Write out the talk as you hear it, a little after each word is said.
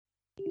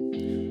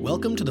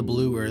Welcome to the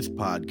Blue Earth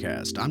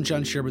Podcast. I'm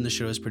John Sherman, the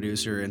show's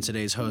producer, and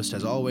today's host,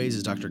 as always,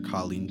 is Dr.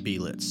 Colleen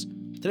Bielitz.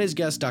 Today's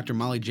guest, Dr.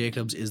 Molly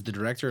Jacobs, is the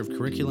Director of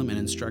Curriculum and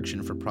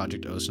Instruction for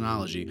Project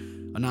Oceanology,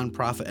 a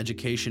nonprofit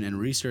education and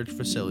research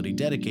facility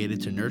dedicated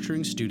to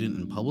nurturing student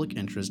and public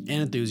interest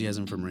and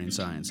enthusiasm for marine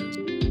sciences.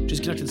 She's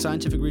conducted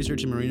scientific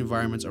research in marine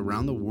environments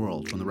around the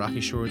world, from the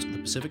rocky shores of the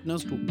Pacific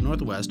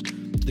Northwest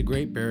to the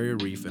Great Barrier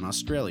Reef in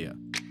Australia.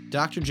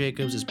 Dr.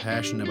 Jacobs is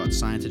passionate about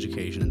science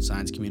education and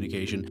science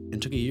communication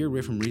and took a year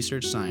away from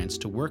research science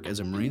to work as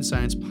a marine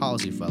science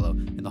policy fellow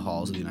in the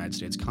halls of the United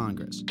States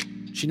Congress.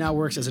 She now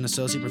works as an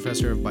associate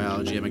professor of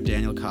biology at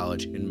McDaniel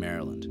College in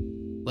Maryland.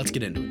 Let's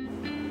get into it.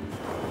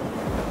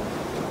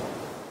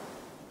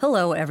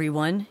 Hello,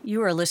 everyone.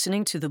 You are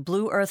listening to the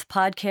Blue Earth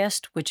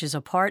Podcast, which is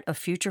a part of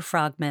Future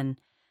Frogmen,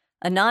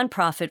 a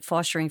nonprofit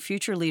fostering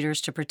future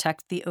leaders to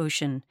protect the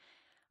ocean.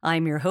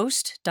 I'm your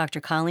host,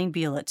 Dr. Colleen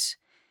Bielitz.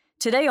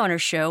 Today on our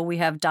show, we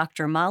have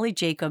Dr. Molly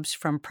Jacobs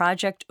from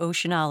Project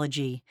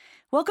Oceanology.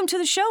 Welcome to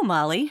the show,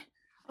 Molly.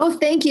 Oh,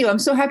 thank you. I'm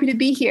so happy to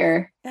be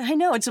here. I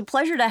know. It's a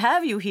pleasure to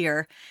have you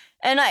here.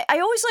 And I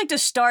always like to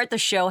start the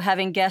show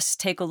having guests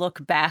take a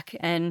look back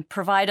and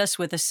provide us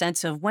with a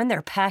sense of when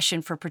their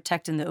passion for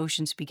protecting the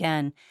oceans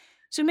began.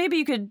 So maybe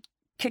you could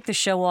kick the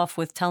show off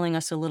with telling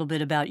us a little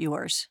bit about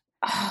yours.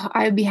 Oh,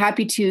 I'd be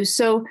happy to.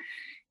 So,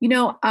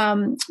 when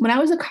I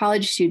was a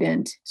college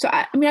student,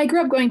 I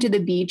grew up going to the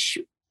beach.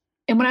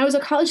 And when I was a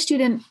college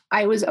student,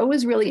 I was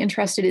always really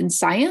interested in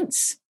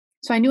science.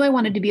 So I knew I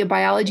wanted to be a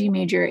biology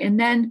major. And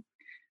then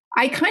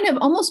I kind of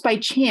almost by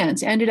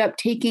chance ended up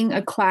taking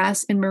a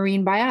class in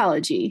marine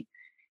biology.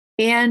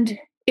 And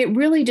it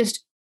really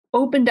just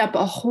opened up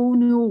a whole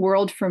new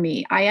world for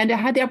me. I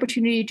had the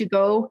opportunity to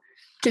go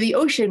to the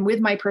ocean with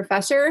my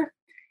professor.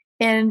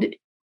 And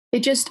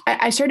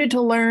I started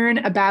to learn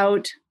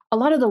about a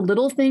lot of the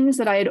little things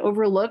that I had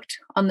overlooked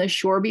on the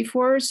shore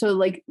before. So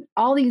like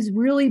all these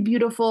really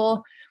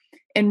beautiful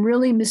and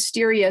really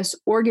mysterious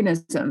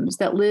organisms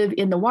that live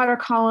in the water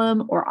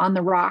column or on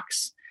the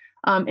rocks.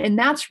 And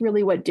that's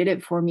really what did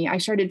it for me. I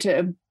started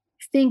to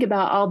think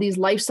about all these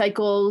life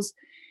cycles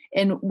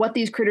and what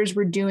these critters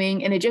were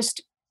doing. And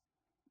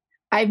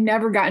I've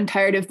never gotten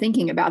tired of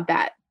thinking about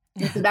that.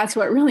 So that's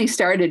what really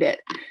started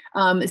it.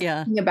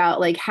 Thinking about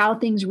like how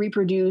things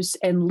reproduce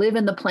and live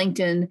in the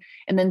plankton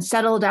and then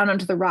settle down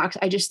onto the rocks.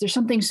 There's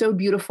something so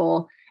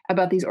beautiful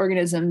about these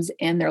organisms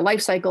and their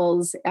life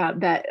cycles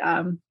that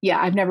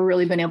I've never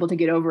really been able to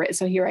get over it.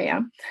 So here I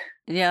am.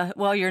 Yeah,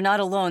 well, you're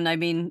not alone. I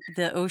mean,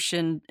 the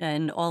ocean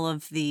and all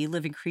of the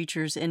living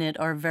creatures in it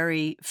are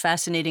very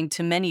fascinating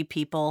to many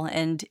people.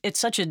 And it's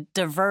such a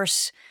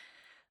diverse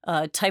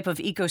type of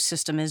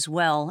ecosystem as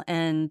well.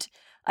 And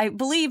I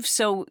believe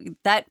so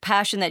that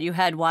passion that you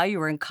had while you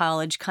were in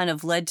college kind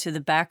of led to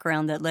the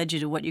background that led you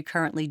to what you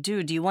currently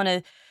do. Do you want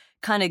to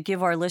kind of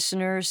give our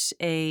listeners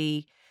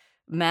a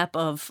map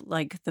of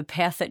like the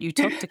path that you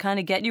took to kind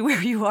of get you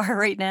where you are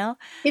right now?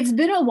 It's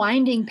been a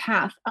winding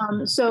path.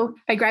 So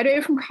I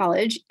graduated from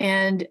college,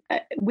 and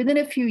within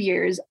a few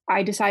years,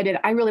 I decided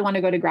I really want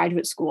to go to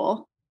graduate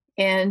school.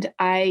 And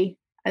I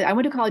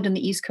went to college on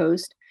the East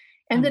Coast,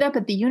 ended up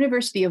at the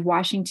University of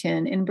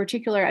Washington, in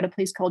particular at a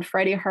place called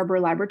Friday Harbor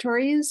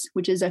Laboratories,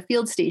 which is a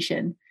field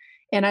station.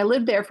 And I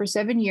lived there for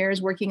 7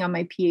 years working on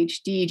my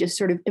PhD, just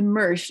sort of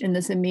immersed in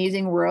this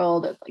amazing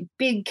world of like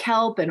big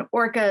kelp and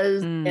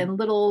orcas and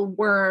little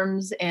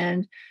worms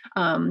and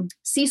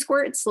sea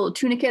squirts, little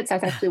tunicates.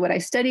 That's actually what I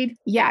studied.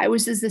 Yeah, it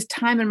was just this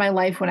time in my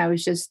life when I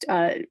was just,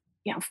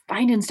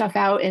 finding stuff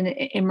out and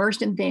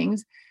immersed in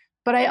things.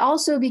 But I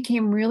also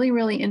became really,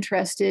 really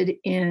interested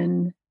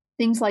in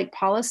things like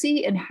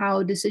policy and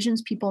how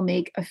decisions people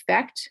make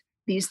affect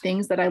these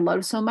things that I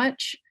love so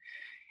much.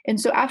 And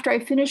so after I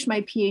finished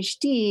my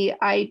PhD,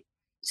 I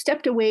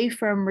stepped away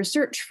from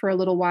research for a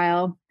little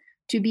while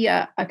to be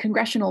a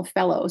congressional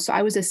fellow. So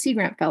I was a Sea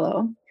Grant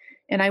fellow,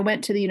 and I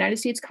went to the United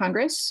States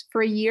Congress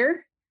for a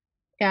year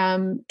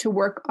to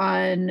work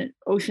on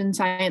ocean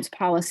science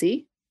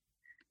policy.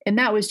 And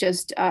that was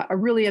just a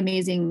really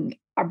amazing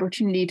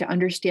opportunity to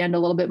understand a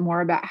little bit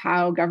more about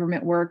how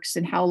government works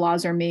and how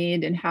laws are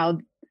made and how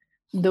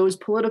those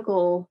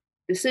political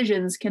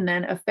decisions can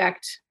then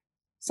affect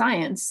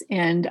science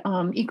and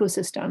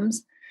ecosystems.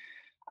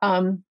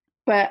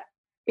 But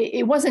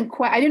it wasn't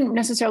quite, I didn't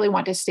necessarily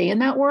want to stay in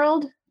that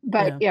world,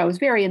 but it was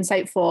very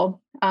insightful.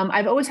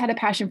 I've always had a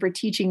passion for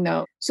teaching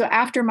though. So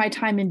after my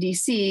time in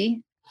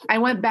DC, I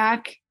went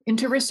back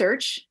into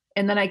research,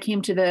 and then I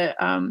came to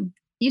the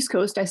East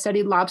Coast. I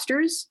studied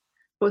lobsters,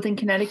 both in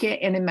Connecticut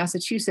and in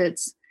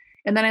Massachusetts.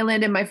 And then I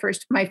landed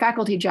my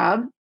faculty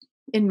job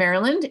in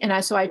Maryland.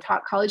 And so I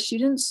taught college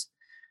students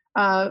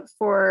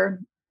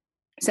for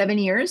 7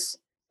 years.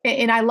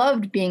 And I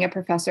loved being a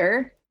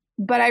professor,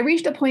 but I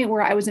reached a point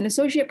where I was an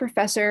associate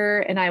professor,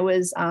 and I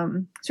was I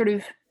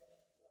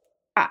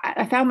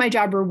found my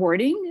job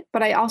rewarding,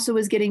 but I also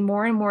was getting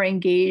more and more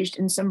engaged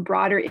in some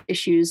broader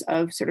issues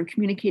of sort of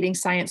communicating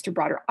science to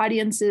broader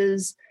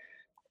audiences.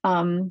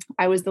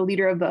 I was the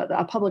leader of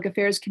a public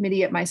affairs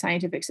committee at my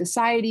scientific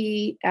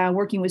society,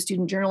 working with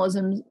student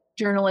journalism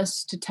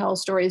journalists to tell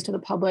stories to the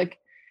public.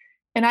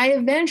 And I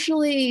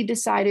eventually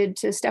decided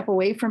to step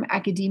away from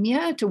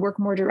academia to work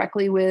more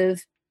directly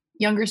with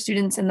younger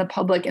students and the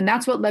public. And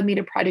that's what led me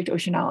to Project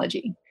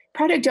Oceanology.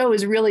 Project O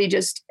is really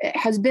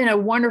has been a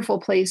wonderful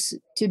place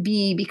to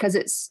be because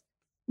it's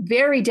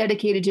very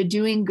dedicated to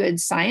doing good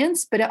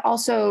science, but it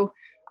also,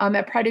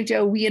 at Project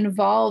O, we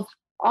involve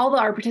all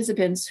our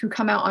participants who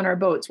come out on our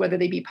boats, whether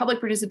they be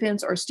public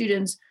participants or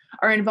students,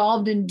 are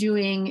involved in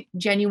doing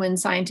genuine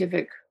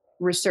scientific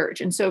research.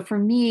 And so for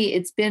me,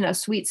 it's been a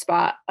sweet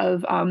spot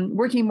of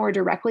working more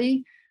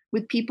directly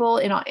with people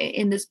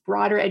in this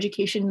broader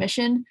education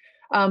mission,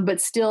 but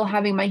still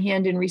having my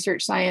hand in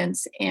research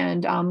science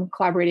and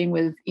collaborating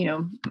with,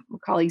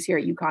 colleagues here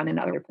at UConn and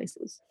other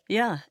places.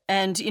 Yeah.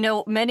 And,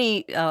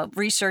 many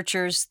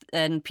researchers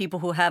and people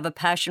who have a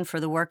passion for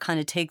the work kind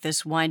of take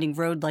this winding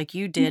road like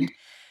you did.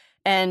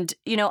 And,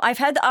 I've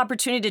had the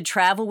opportunity to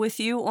travel with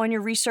you on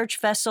your research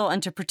vessel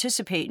and to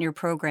participate in your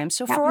program.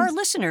 So for our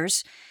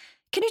listeners,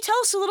 can you tell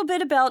us a little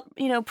bit about,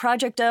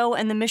 Project O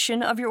and the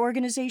mission of your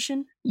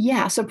organization?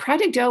 Yeah, so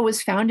Project O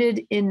was founded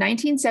in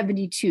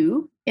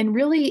 1972, and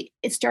really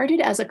it started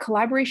as a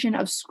collaboration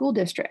of school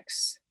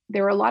districts.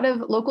 There were a lot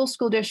of local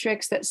school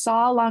districts that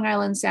saw Long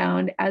Island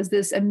Sound as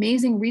this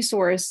amazing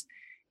resource,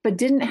 but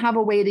didn't have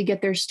a way to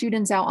get their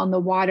students out on the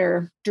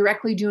water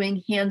directly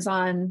doing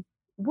hands-on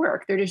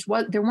work. There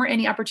weren't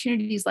any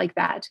opportunities like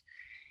that.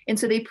 And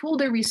so they pooled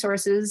their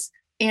resources,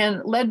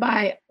 and led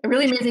by a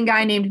really amazing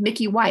guy named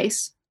Mickey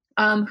Weiss,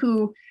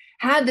 who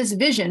had this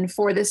vision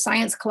for this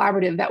science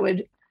collaborative that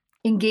would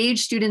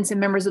engage students and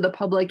members of the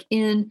public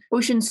in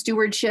ocean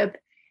stewardship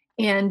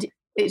and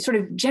sort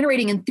of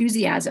generating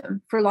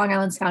enthusiasm for Long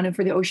Island Sound and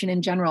for the ocean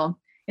in general.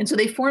 And so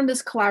they formed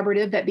this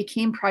collaborative that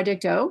became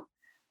Project O.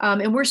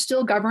 And we're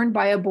still governed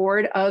by a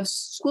board of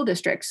school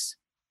districts.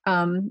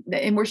 And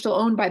we're still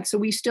owned so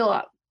we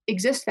still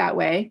exist that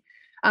way.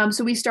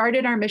 So we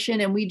started our mission,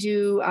 and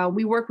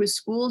we work with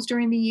schools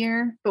during the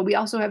year, but we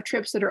also have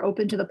trips that are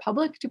open to the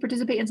public to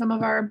participate in some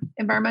of our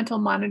environmental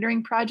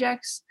monitoring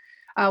projects.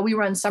 We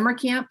run summer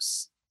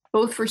camps,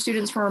 both for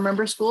students from our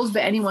member schools,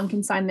 but anyone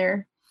can sign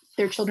their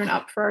children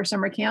up for our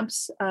summer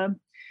camps.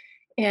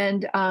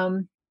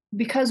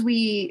 Because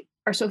we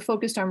are so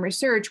focused on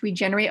research, we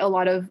generate a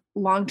lot of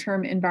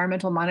long-term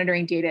environmental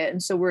monitoring data.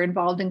 And so we're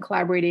involved in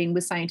collaborating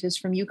with scientists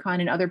from UConn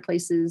and other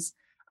places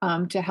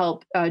to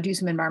help do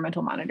some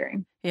environmental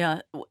monitoring.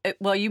 Yeah.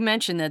 Well, you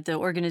mentioned that the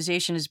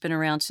organization has been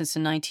around since the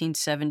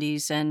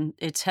 1970s, and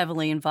it's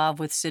heavily involved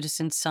with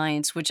citizen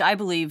science, which I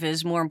believe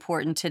is more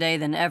important today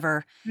than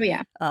ever. Oh,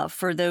 yeah.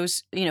 For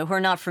those, who are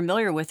not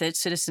familiar with it,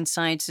 citizen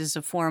science is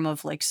a form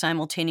of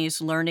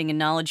simultaneous learning and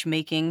knowledge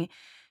making.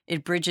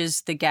 It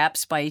bridges the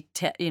gaps by,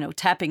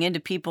 tapping into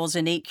people's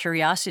innate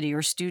curiosity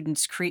or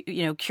students'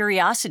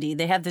 curiosity.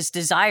 They have this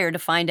desire to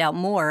find out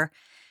more.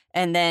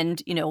 And then,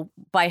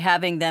 by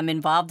having them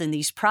involved in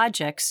these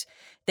projects,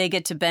 they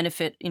get to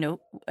benefit,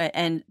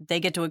 and they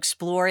get to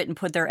explore it and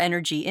put their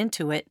energy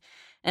into it.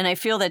 And I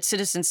feel that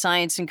citizen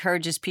science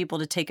encourages people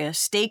to take a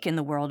stake in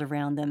the world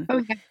around them.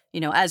 Okay.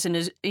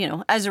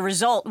 As a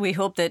result, we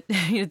hope that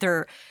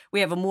we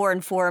have a more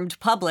informed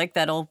public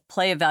that'll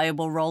play a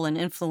valuable role in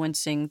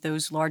influencing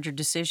those larger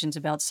decisions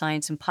about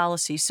science and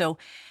policy. So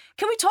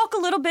can we talk a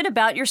little bit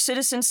about your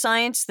citizen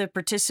science, the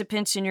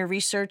participants in your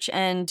research?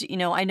 And,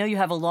 I know you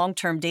have a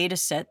long-term data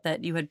set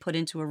that you had put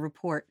into a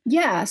report.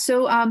 Yeah.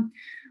 So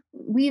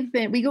we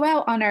go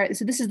out on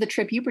so this is the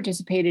trip you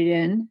participated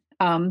in,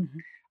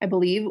 I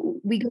believe.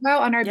 We go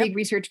out on our big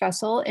research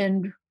vessel,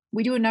 and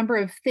we do a number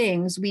of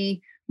things.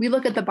 We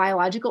look at the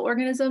biological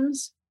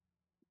organisms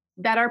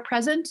that are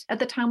present at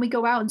the time we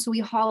go out. And so we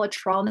haul a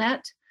trawl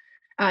net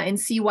and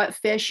see what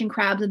fish and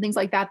crabs and things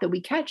like that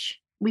we catch.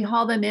 We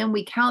haul them in,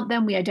 we count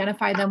them, we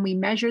identify them, we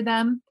measure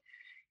them.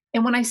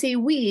 And when I say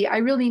we, I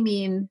really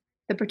mean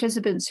the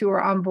participants who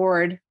are on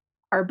board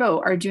our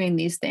boat are doing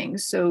these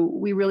things. So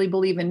we really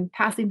believe in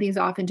passing things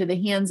off into the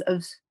hands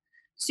of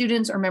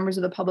students or members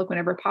of the public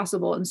whenever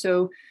possible. And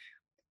so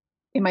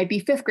it might be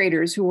fifth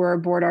graders who were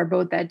aboard our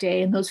boat that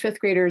day. And those fifth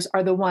graders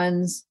are the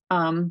ones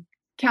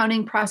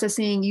counting,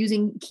 processing,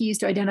 using keys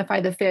to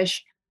identify the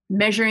fish,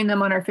 measuring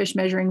them on our fish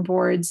measuring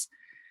boards,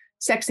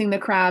 sexing the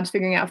crabs,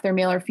 figuring out if they're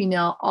male or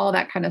female, all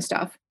that kind of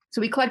stuff.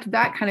 So we collect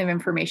that kind of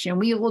information.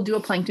 We will do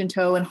a plankton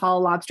tow and haul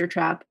a lobster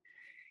trap.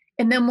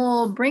 And then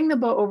we'll bring the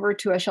boat over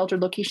to a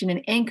sheltered location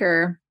and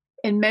anchor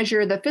and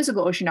measure the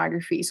physical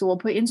oceanography. So we'll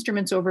put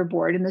instruments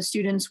overboard, and the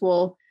students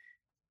will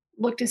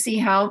look to see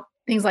how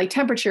things like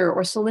temperature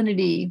or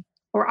salinity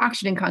or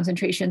oxygen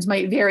concentrations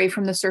might vary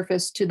from the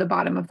surface to the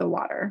bottom of the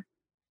water.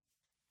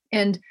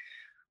 And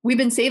we've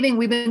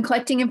been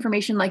collecting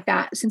information like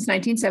that since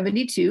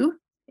 1972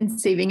 and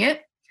saving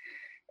it.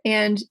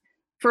 And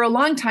for a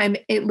long time,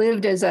 it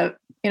lived in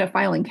a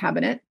filing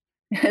cabinet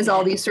as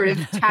all these sort of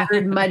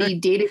tattered, muddy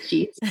data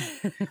sheets.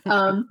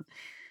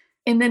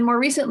 And then more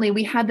recently,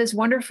 we had this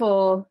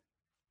wonderful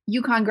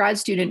UConn grad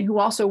student who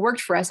also worked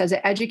for us as an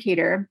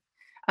educator.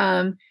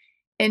 And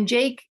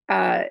Jake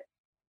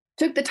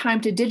took the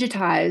time to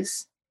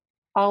digitize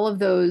all of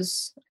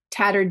those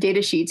tattered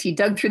data sheets. He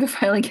dug through the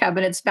filing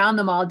cabinets, found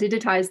them all,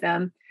 digitized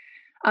them.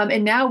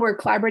 And now we're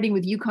collaborating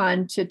with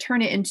UConn to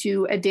turn it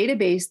into a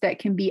database that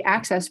can be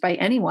accessed by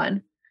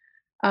anyone.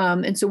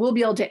 And so we'll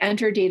be able to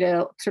enter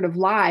data sort of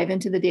live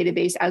into the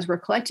database as we're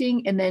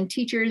collecting, and then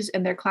teachers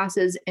and their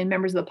classes and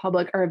members of the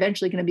public are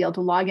eventually going to be able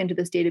to log into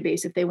this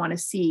database if they want to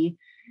see,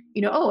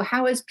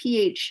 how has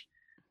pH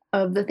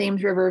of the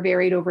Thames River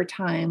varied over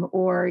time?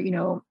 Or,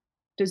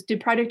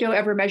 did Project O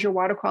ever measure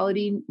water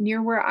quality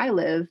near where I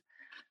live?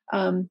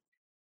 And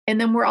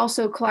then we're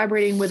also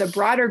collaborating with a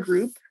broader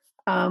group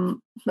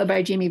led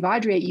by Jamie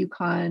Vaudry at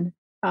UConn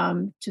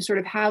to sort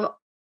of have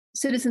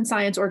citizen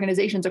science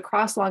organizations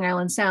across Long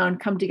Island Sound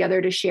come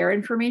together to share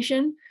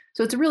information.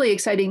 So it's a really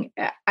exciting,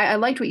 I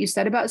liked what you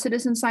said about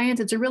citizen science.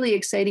 It's a really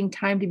exciting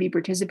time to be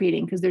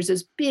participating because there's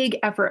this big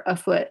effort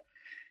afoot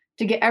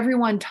to get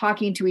everyone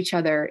talking to each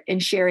other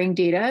and sharing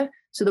data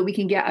so that we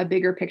can get a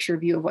bigger picture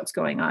view of what's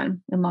going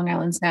on in Long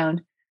Island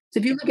Sound.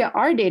 So if you look at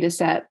our data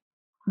set,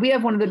 we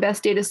have one of the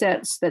best data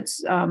sets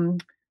that's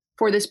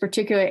for this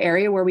particular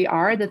area where we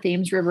are, the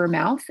Thames River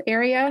mouth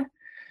area.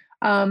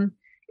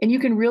 And you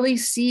can really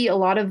see a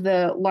lot of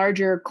the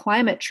larger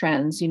climate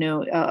trends,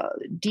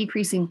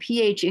 decreasing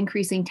pH,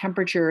 increasing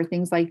temperature,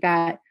 things like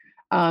that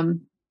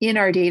in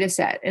our data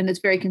set. And it's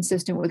very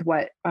consistent with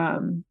what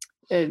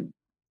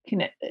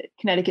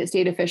Connecticut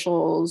state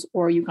officials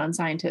or UConn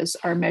scientists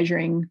are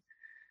measuring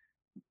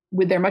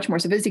with their much more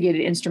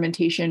sophisticated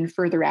instrumentation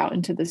further out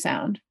into the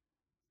sound.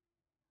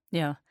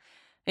 Yeah.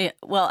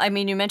 Well, I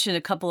mean, you mentioned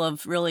a couple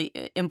of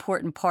really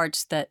important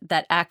parts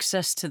that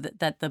access to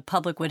that the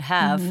public would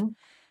have. Mm-hmm.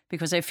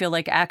 Because I feel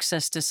like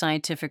access to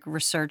scientific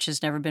research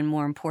has never been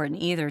more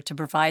important either, to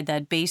provide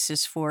that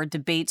basis for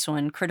debates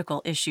on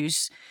critical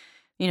issues,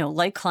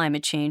 like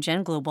climate change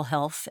and global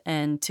health,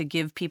 and to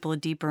give people a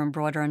deeper and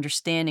broader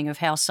understanding of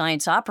how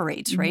science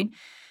operates, mm-hmm. right?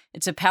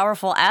 It's a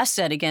powerful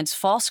asset against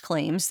false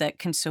claims that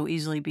can so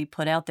easily be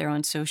put out there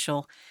on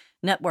social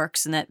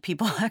networks and that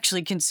people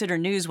actually consider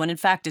news when in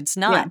fact it's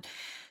not. Yeah.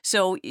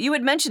 So you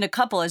had mentioned a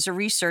couple as a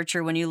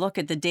researcher when you look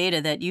at the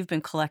data that you've been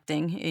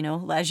collecting,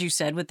 as you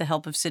said, with the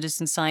help of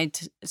citizen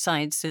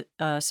scientists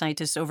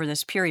over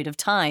this period of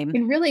time.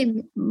 And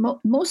really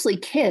mostly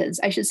kids.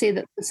 I should say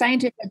that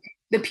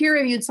the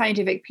peer-reviewed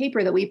scientific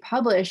paper that we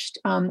published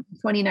in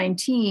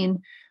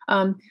 2019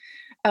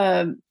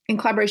 in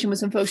collaboration with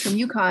some folks from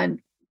UConn,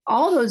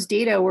 all those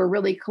data were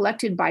really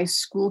collected by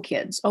school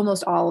kids,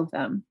 almost all of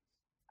them.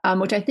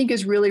 Which I think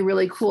is really,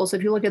 really cool. So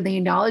if you look at the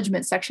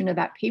acknowledgement section of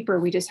that paper,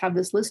 we just have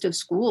this list of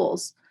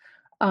schools.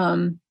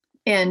 And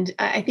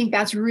I think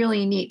that's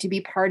really neat to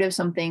be part of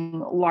something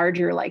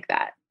larger like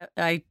that.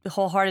 I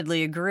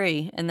wholeheartedly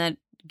agree. And that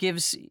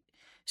gives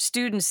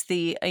students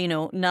the,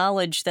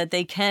 knowledge that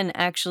they can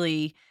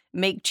actually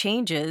make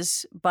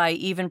changes by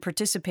even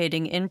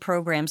participating in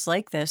programs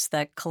like this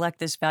that collect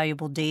this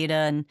valuable data.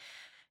 And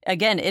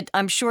again,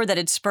 I'm sure that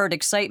it spurred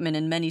excitement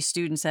in many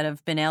students that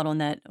have been out on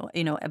that,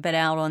 been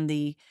out on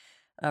the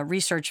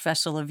research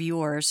vessel of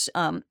yours.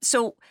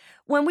 So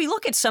when we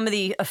look at some of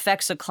the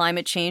effects of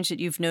climate change that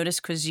you've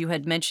noticed, because you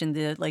had mentioned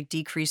the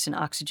decrease in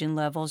oxygen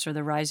levels or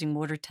the rising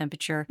water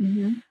temperature,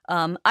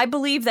 mm-hmm. I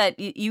believe that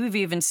you've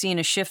even seen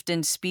a shift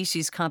in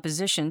species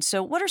composition.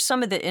 So what are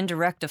some of the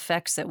indirect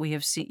effects that we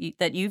have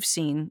that you've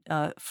seen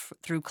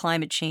through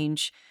climate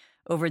change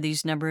over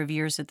these number of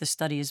years that the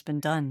study has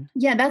been done?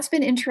 Yeah, that's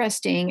been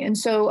interesting. And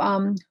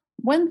so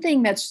one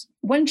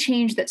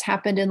change that's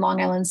happened in Long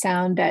Island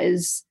Sound that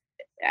is,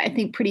 I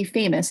think, pretty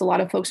famous, a lot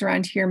of folks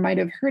around here might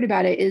have heard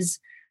about it, is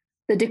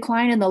the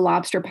decline in the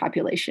lobster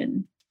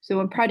population. So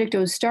when Project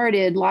O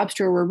started,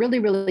 lobster were really,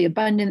 really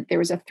abundant. There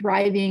was a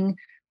thriving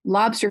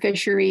lobster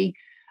fishery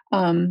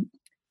in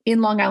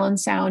Long Island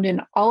Sound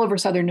and all over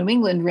southern New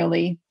England,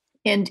 really.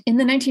 And in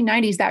the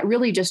 1990s, that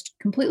really just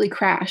completely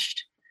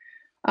crashed.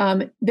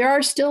 There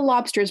are still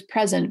lobsters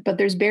present, but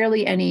there's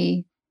barely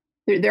any,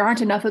 there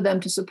aren't enough of them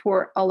to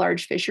support a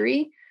large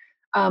fishery.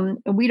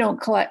 We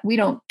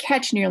don't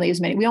catch nearly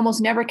as many. We almost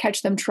never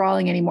catch them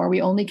trawling anymore.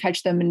 We only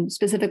catch them in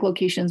specific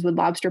locations with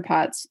lobster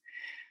pots.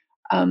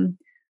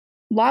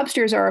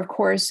 Lobsters are, of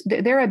course,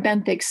 they're a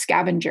benthic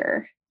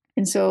scavenger.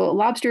 And so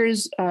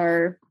lobsters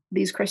are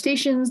these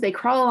crustaceans. They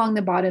crawl along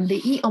the bottom. They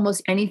eat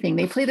almost anything.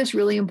 They play this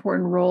really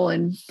important role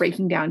in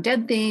breaking down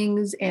dead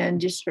things and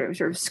just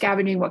sort of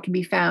scavenging what can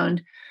be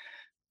found.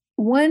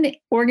 One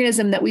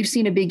organism that we've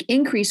seen a big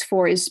increase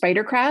for is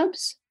spider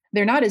crabs.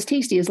 They're not as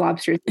tasty as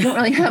lobsters. They don't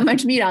really have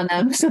much meat on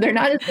them, so they're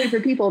not as good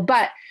for people,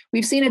 but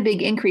we've seen a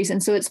big increase.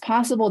 And so it's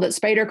possible that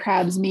spider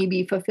crabs may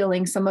be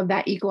fulfilling some of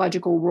that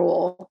ecological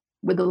role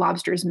with the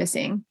lobsters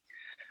missing.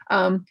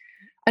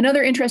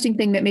 Another interesting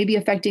thing that may be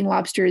affecting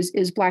lobsters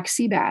is black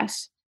sea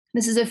bass.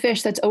 This is a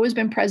fish that's always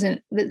been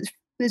present,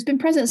 that's been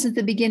present since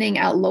the beginning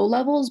at low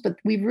levels, but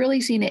we've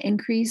really seen an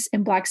increase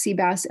in black sea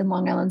bass in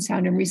Long Island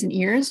Sound in recent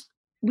years.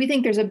 We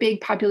think there's a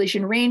big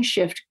population range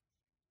shift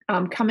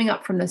coming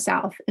up from the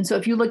south. And so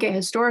if you look at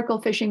historical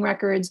fishing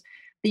records,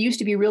 they used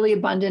to be really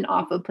abundant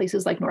off of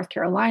places like North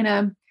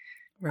Carolina.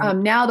 Right.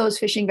 Now those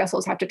fishing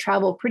vessels have to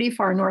travel pretty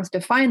far north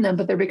to find them,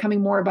 but they're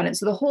becoming more abundant.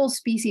 So the whole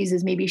species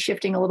is maybe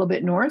shifting a little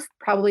bit north,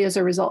 probably as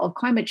a result of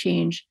climate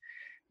change.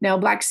 Now,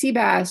 black sea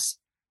bass,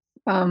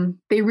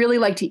 they really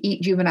like to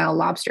eat juvenile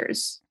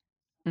lobsters.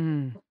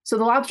 Mm. So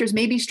the lobsters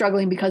may be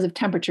struggling because of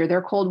temperature.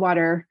 They're cold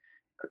water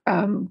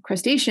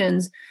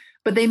crustaceans,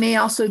 but they may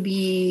also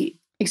be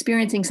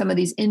experiencing some of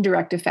these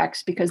indirect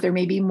effects because there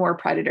may be more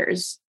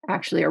predators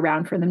actually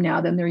around for them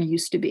now than there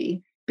used to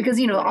be. Because,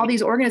 all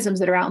these organisms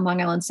that are out in Long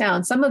Island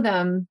Sound, some of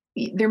them,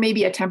 there may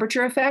be a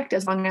temperature effect.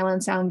 As Long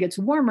Island Sound gets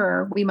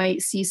warmer, we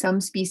might see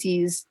some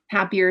species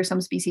happier,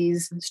 some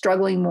species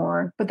struggling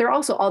more. But there are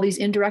also all these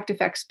indirect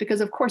effects because,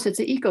 of course, it's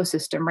an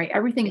ecosystem, right?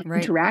 Everything is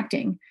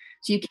interacting.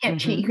 So you can't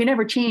change, you can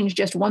never change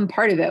just one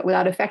part of it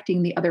without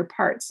affecting the other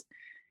parts.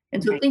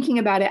 And so thinking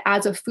about it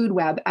as a food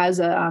web, as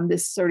a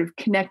this sort of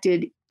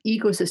connected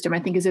ecosystem, I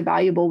think is a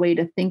valuable way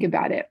to think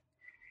about it.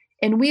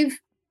 And we've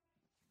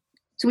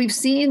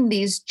seen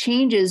these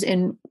changes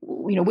in,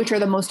 which are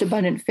the most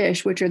abundant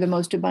fish, which are the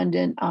most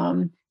abundant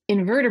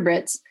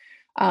invertebrates.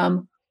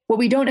 What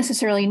we don't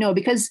necessarily know,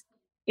 because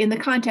in the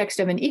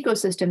context of an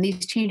ecosystem,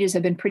 these changes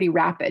have been pretty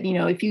rapid.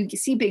 If you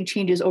see big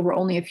changes over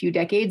only a few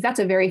decades, that's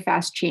a very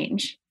fast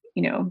change,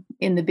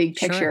 in the big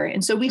picture. Sure.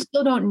 And so we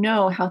still don't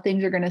know how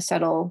things are going to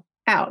settle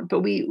out,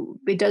 but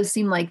it does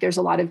seem like there's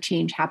a lot of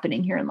change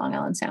happening here in Long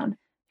Island Sound.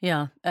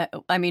 Yeah.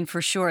 I mean,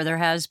 for sure, there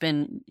has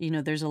been,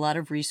 there's a lot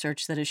of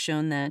research that has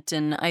shown that.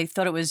 And I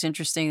thought it was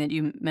interesting that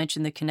you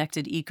mentioned the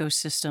connected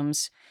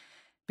ecosystems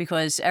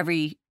because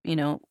everything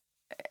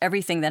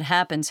that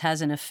happens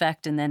has an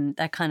effect and then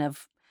that kind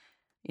of,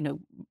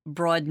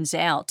 broadens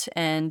out.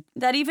 And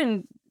that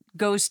even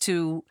goes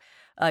to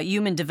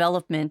human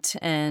development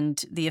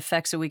and the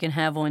effects that we can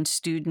have on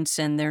students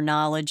and their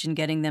knowledge and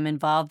getting them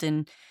involved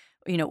in,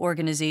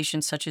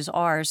 organizations such as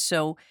ours.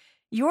 So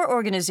your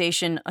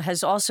organization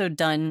has also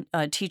done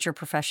teacher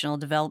professional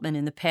development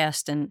in the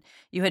past, and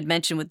you had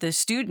mentioned with the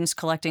students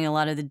collecting a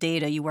lot of the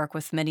data, you work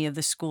with many of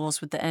the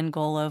schools with the end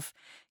goal of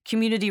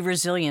community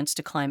resilience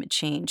to climate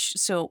change.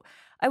 So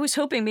I was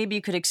hoping maybe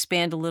you could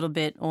expand a little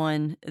bit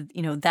on,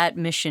 that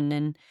mission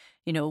and,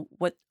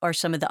 what are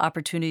some of the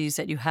opportunities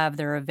that you have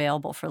that are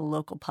available for the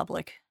local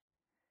public?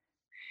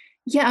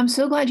 Yeah, I'm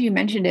so glad you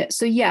mentioned it.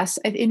 So yes,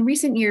 in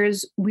recent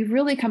years, we've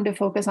really come to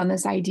focus on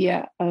this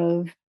idea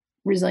of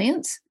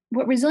resilience.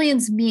 What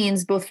resilience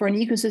means, both for an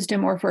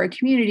ecosystem or for a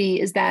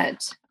community, is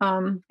that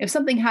if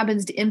something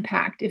happens to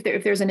impact, if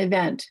there's an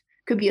event,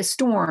 could be a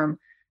storm,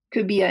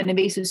 could be an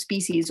invasive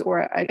species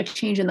or a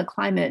change in the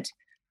climate,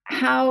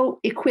 how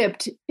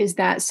equipped is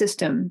that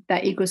system,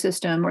 that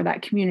ecosystem, or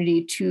that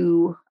community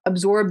to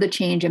absorb the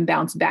change and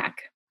bounce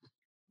back,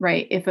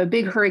 right? If a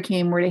big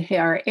hurricane were to hit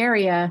our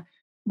area,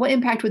 what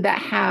impact would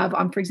that have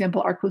on, for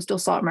example, our coastal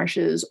salt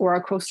marshes or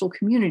our coastal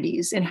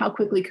communities? And how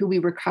quickly could we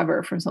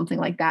recover from something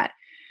like that?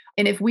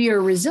 And if we are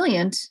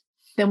resilient,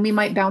 then we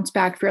might bounce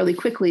back fairly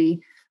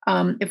quickly.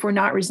 If we're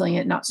not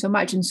resilient, not so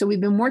much. And so we've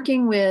been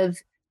working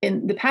with,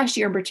 in the past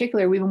year in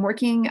particular, we've been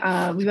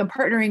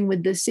partnering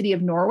with the city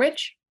of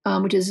Norwich,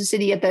 which is a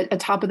city at the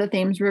top of the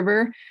Thames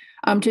River,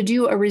 to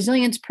do a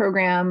resilience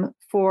program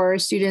for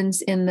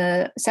students in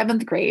the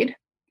 7th grade.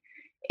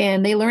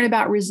 And they learn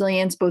about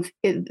resilience.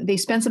 They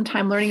spend some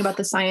time learning about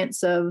the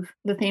science of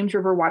the Thames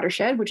River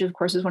watershed, which of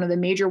course is one of the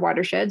major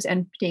watersheds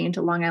emptying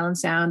into Long Island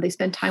Sound. They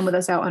spend time with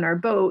us out on our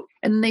boat,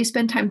 and then they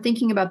spend time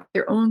thinking about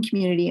their own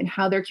community and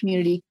how their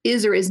community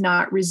is or is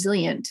not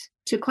resilient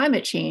to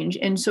climate change.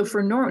 And so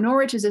for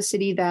Norwich is a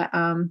city that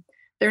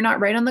they're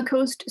not right on the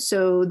coast,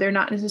 so they're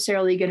not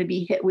necessarily going to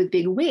be hit with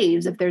big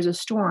waves if there's a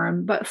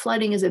storm, but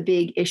flooding is a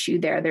big issue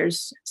there.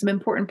 There's some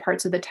important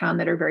parts of the town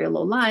that are very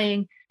low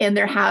lying, and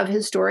there have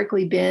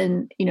historically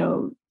been,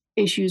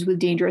 issues with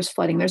dangerous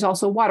flooding. There's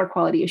also water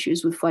quality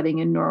issues with flooding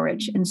in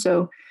Norwich. And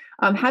so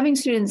having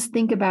students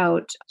think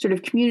about sort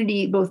of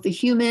community, both the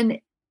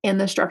human and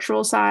the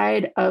structural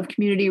side of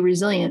community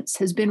resilience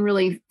has been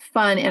really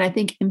fun and I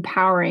think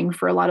empowering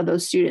for a lot of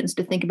those students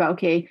to think about,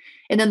 okay,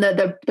 and then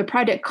the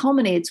project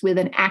culminates with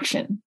an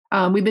action.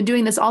 We've been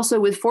doing this also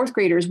with 4th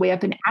graders way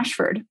up in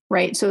Ashford,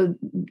 right? So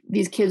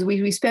these kids,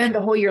 we spend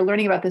the whole year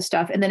learning about this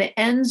stuff, and then it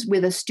ends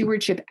with a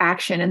stewardship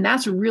action. And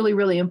that's really,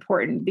 really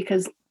important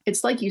because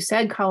it's like you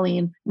said,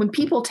 Colleen, when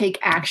people take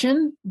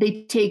action,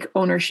 they take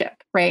ownership,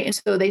 right? And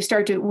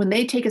so when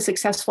they take a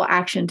successful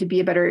action to be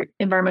a better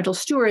environmental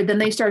steward, then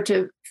they start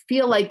to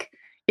feel like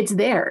it's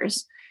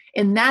theirs.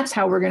 And that's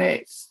how we're going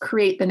to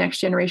create the next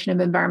generation of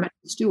environmental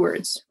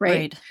stewards,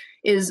 right?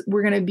 Is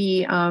we're going to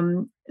be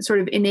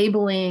sort of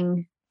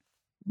enabling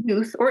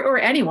youth or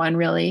anyone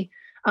really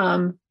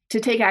to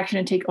take action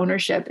and take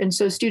ownership. And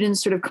so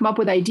students sort of come up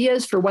with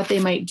ideas for what they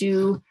might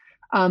do.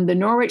 The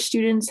Norwich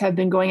students have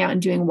been going out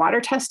and doing water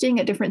testing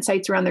at different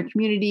sites around their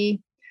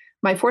community.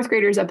 My 4th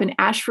graders up in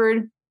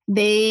Ashford,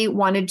 they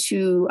wanted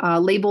to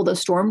label the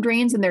storm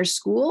drains in their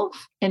school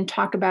and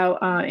talk about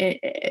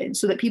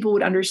so that people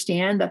would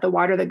understand that the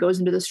water that goes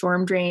into the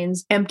storm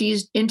drains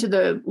empties into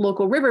the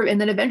local river and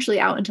then eventually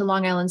out into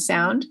Long Island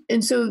Sound.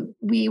 And so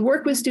we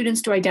work with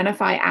students to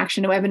identify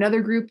action. We have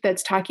another group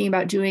that's talking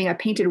about doing a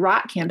painted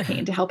rock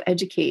campaign to help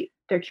educate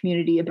their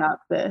community about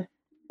the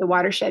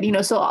watershed.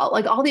 So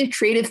all these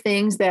creative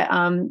things that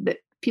that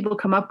people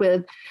come up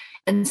with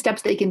and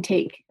steps they can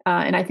take.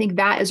 And I think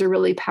that is a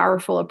really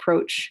powerful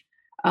approach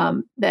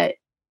that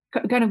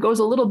kind of goes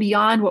a little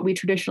beyond what we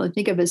traditionally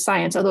think of as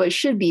science, although it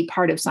should be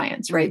part of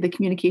science, right? The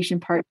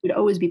communication part should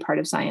always be part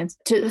of science.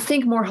 To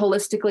think more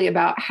holistically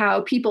about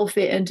how people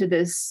fit into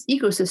this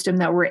ecosystem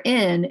that we're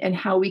in and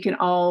how we can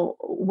all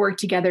work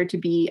together to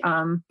be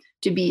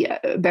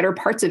better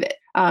parts of it.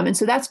 And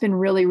so that's been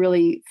really,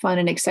 really fun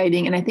and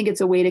exciting. And I think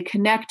it's a way to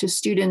connect to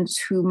students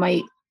who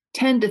might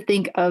tend to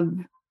think of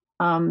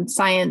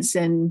science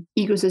and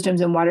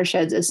ecosystems and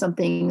watersheds as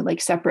something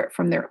like separate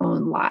from their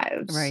own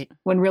lives, right?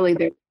 When really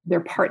they're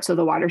parts of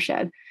the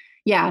watershed.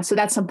 Yeah, so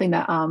that's something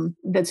that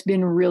that's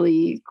been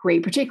really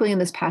great, particularly in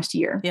this past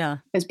year. Yeah,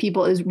 as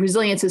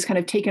resilience has kind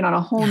of taken on a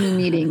whole new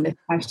meaning this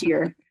past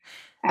year,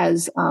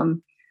 as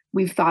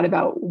we've thought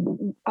about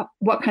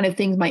what kind of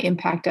things might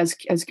impact as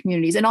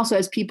communities, and also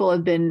as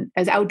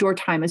outdoor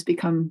time has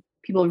become.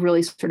 People have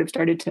really sort of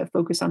started to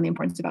focus on the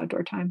importance of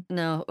outdoor time.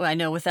 No, I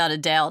know without a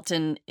doubt.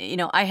 And,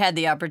 I had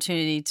the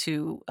opportunity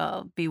to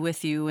be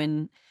with you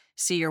and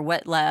see your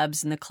wet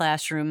labs in the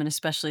classroom and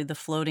especially the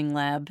floating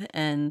lab.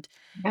 And,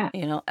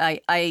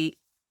 I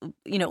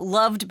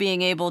loved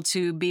being able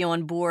to be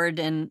on board.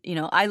 And,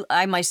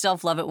 I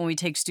myself love it when we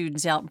take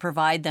students out and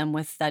provide them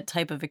with that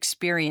type of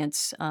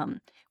experience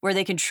where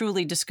they can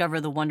truly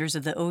discover the wonders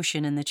of the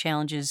ocean and the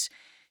challenges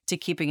to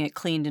keeping it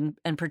cleaned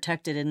and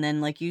protected. And then,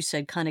 like you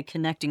said, kind of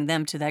connecting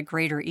them to that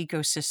greater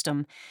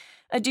ecosystem.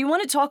 Do you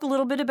want to talk a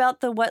little bit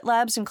about the wet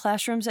labs and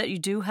classrooms that you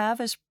do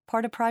have as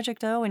part of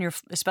Project O, and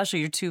especially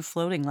your 2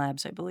 floating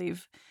labs, I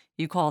believe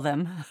you call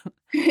them?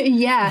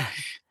 Yeah.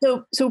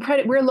 So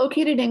we're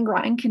located in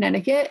Groton,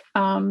 Connecticut.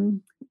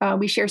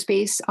 We share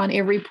space on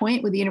Avery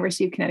Point with the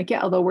University of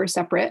Connecticut, although we're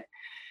separate.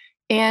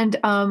 And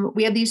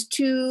we have these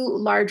 2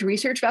 large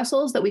research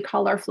vessels that we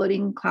call our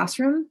floating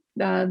classroom,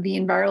 the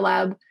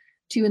EnviroLab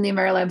 2 and the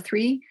EnviroLab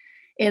 3.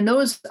 And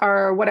those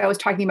are what I was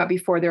talking about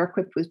before. They're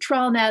equipped with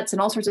trawl nets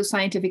and all sorts of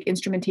scientific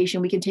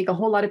instrumentation. We can take a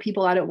whole lot of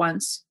people out at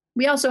once.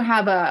 We also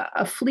have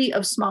a fleet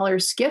of smaller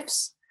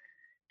skiffs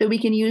that we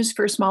can use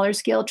for smaller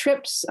scale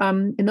trips.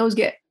 And those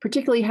get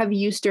particularly heavy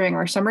use during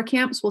our summer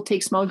camps. We'll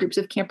take small groups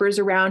of campers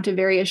around to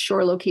various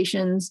shore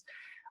locations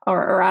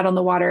or out on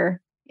the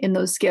water in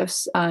those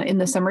skiffs in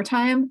the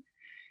summertime.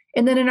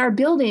 And then in our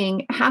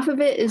building, half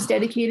of it is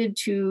dedicated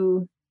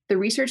to the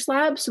research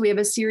lab. So we have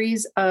a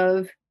series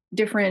of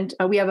different,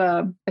 we have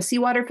a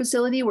seawater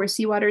facility where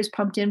seawater is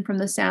pumped in from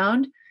the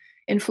sound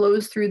and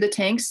flows through the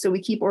tanks. So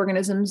we keep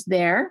organisms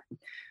there.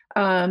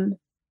 And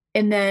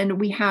then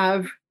we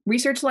have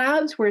research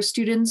labs where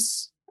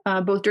students,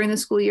 both during the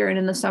school year and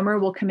in the summer,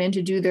 will come in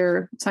to do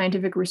their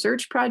scientific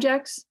research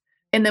projects.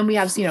 And then we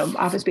have,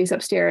 office space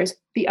upstairs.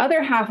 The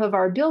other half of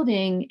our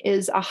building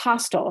is a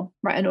hostel,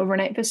 right, an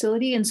overnight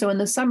facility. And so in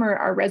the summer,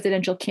 our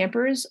residential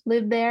campers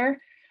live there.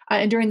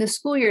 And during the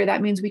school year,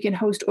 that means we can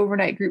host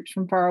overnight groups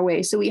from far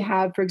away. So we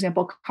have, for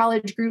example,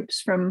 college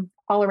groups from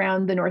all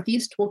around the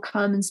Northeast will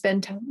come and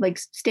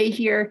stay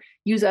here,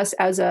 use us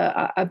as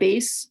a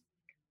base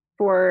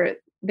for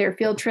their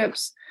field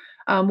trips.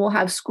 We'll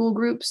have school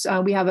groups.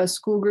 We have a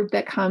school group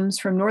that comes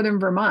from northern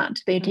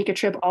Vermont. They take a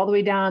trip all the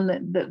way down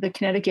the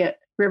Connecticut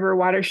River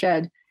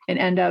watershed and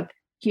end up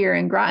here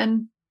in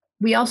Groton.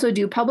 We also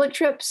do public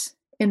trips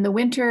in the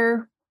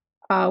winter.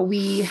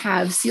 We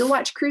have seal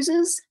watch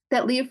cruises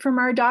that leave from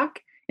our dock.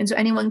 And so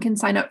anyone can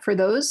sign up for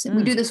those. And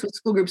we do this with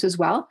school groups as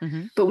well.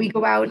 Mm-hmm. But we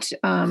go out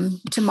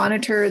to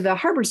monitor the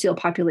harbor seal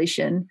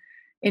population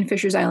in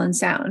Fishers Island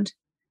Sound.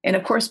 And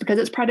of course, because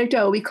it's Project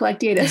O, we collect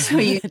data. So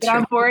you get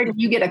on board,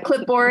 and you get a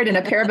clipboard and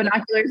a pair of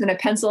binoculars and a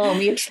pencil, and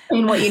we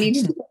explain what you need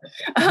to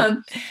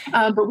do.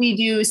 But we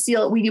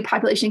do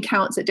population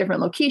counts at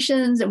different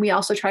locations. And we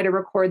also try to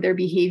record their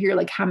behavior,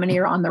 like how many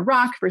are on the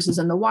rock versus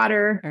in the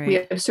water. Right. We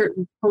have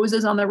certain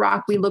poses on the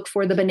rock. We look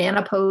for the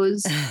banana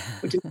pose,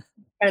 which is kind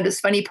of this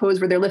funny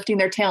pose where they're lifting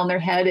their tail and their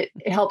head.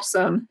 It helps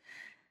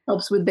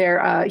with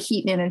their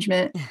heat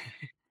management.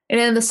 And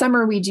in the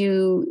summer, we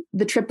do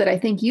the trip that I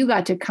think you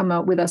got to come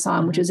out with us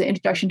on, which is an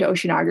introduction to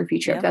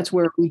oceanography trip. Yep. That's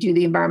where we do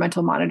the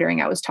environmental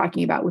monitoring I was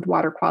talking about with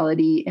water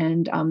quality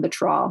and the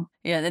trawl.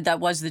 Yeah, that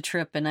was the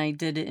trip. And I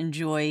did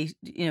enjoy,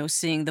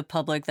 seeing the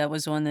public that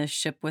was on the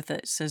ship with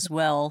us as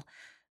well.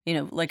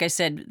 Like I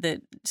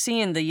said,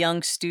 seeing the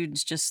young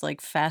students just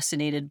like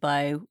fascinated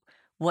by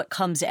what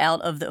comes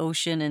out of the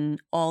ocean and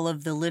all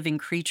of the living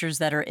creatures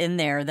that are in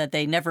there that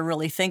they never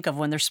really think of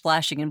when they're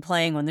splashing and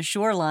playing on the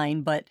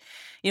shoreline. But,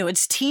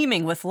 it's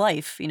teeming with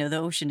life. The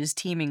ocean is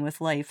teeming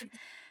with life.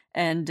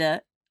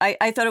 And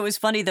I thought it was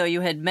funny, though,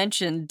 you had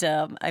mentioned,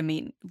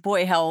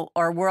 how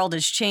our world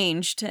has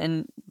changed.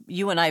 And,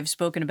 you and I have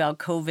spoken about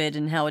COVID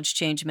and how it's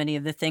changed many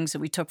of the things that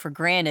we took for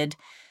granted.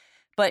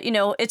 But, you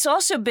know, it's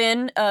also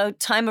been a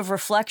time of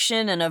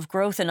reflection and of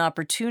growth and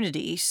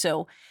opportunity.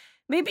 So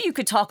maybe you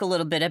could talk a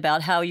little bit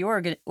about how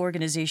your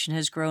organization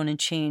has grown and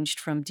changed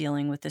from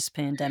dealing with this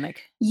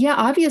pandemic. Yeah,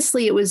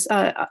 obviously it was,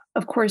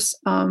 of course,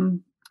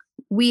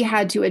 we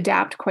had to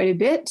adapt quite a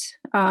bit.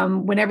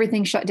 When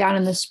everything shut down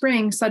in the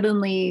spring,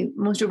 suddenly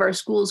most of our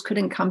schools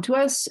couldn't come to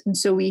us. And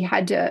so we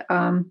had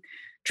to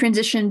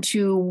transition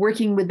to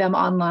working with them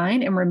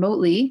online and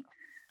remotely,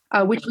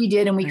 which we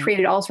did. And we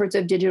created all sorts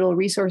of digital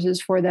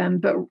resources for them.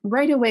 But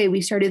right away,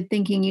 we started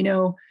thinking, you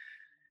know,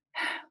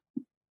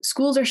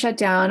 schools are shut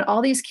down.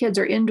 All these kids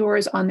are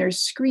indoors on their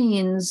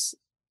screens.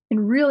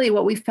 And really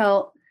what we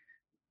felt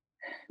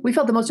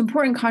the most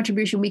important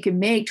contribution we could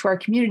make to our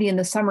community in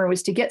the summer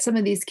was to get some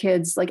of these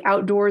kids like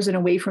outdoors and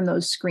away from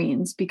those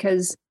screens,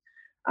 because,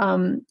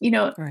 you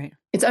know,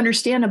 it's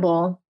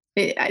understandable.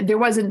 There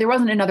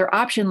wasn't another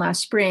option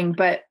last spring,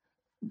 but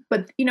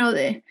you know,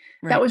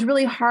 that was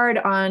really hard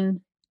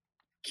on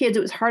kids.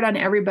 It was hard on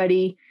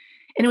everybody.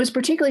 And it was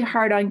particularly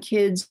hard on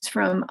kids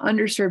from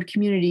underserved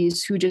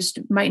communities who just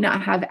might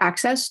not have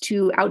access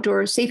to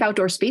safe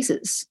outdoor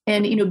spaces.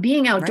 And, you know,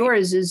 being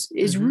outdoors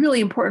is really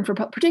important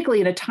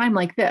particularly in a time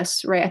like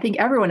this, right? I think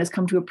everyone has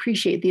come to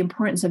appreciate the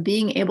importance of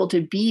being able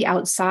to be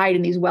outside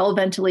in these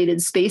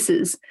well-ventilated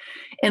spaces.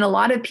 And a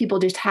lot of people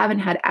just haven't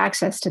had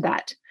access to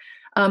that.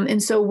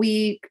 And so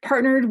we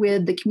partnered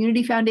with the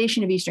Community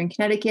Foundation of Eastern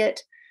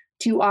Connecticut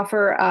to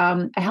offer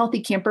a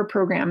healthy camper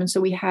program. And so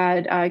we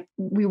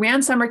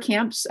ran summer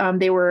camps.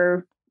 They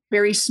were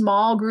very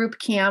small group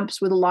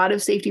camps with a lot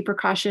of safety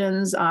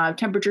precautions,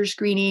 temperature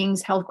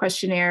screenings, health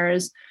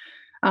questionnaires,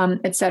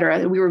 et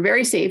cetera. We were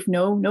very safe,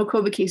 no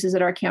COVID cases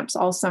at our camps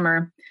all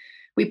summer.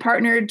 We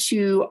partnered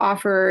to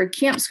offer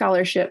camp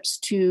scholarships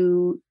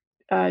to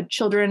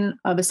children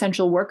of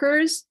essential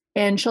workers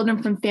and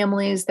children from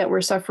families that were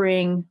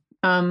suffering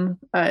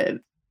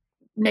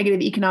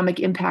negative economic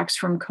impacts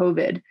from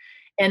COVID.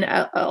 And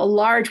a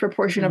large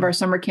proportion of our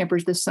summer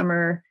campers this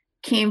summer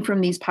came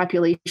from these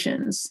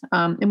populations.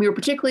 And we were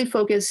particularly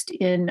focused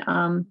in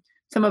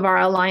some of our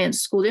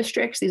Alliance school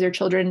districts. These are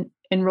children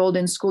enrolled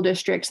in school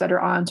districts that are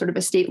on sort of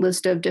a state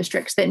list of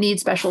districts that need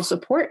special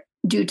support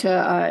due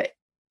to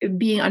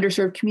being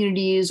underserved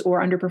communities or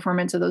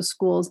underperformance of those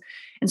schools.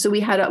 And so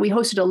we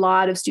hosted a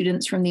lot of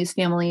students from these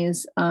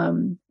families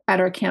at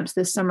our camps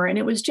this summer, and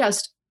it was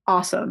just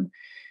awesome.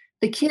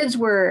 The kids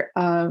were,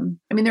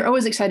 they're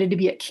always excited to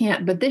be at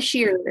camp, but this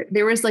year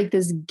there was like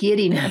this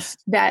giddiness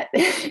that,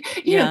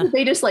 you know,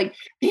 they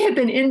had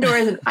been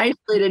indoors and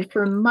isolated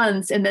for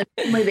months. And then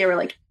suddenly they were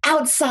like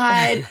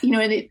outside, you know,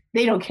 and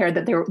they don't care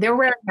that they were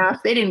wearing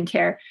masks. They didn't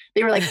care.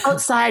 They were like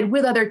outside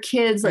with other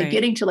kids, like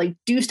getting to like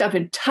do stuff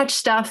and touch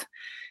stuff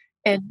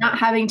and not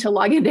having to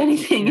log into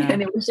anything. Yeah.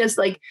 And it was just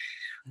like,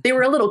 they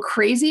were a little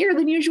crazier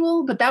than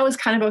usual, but that was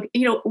kind of,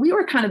 we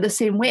were kind of the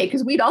same way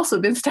because we'd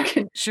also been stuck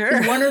in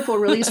this wonderful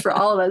release for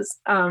all of us.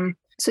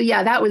 So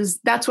yeah,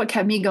 that's what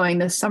kept me going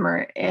this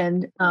summer.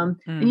 And,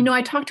 you know,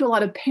 I talked to a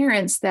lot of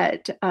parents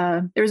that,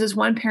 there was this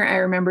one parent I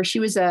remember, she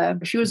was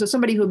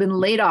somebody who had been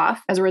laid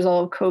off as a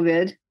result of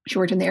COVID. She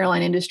worked in the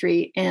airline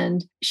industry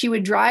and she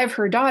would drive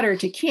her daughter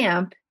to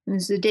camp. And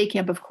this is a day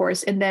camp, of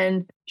course. And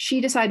then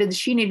she decided that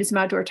she needed some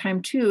outdoor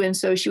time too. And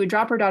so she would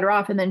drop her daughter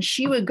off and then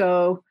she would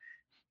go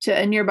to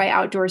a nearby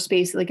outdoor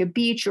space, like a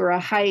beach or a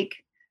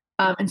hike.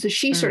 And so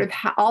she sort of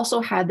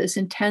also had this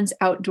intense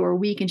outdoor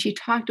week. And she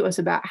talked to us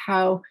about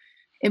how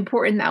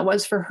important that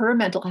was for her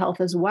mental health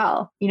as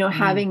well. You know,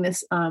 having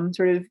this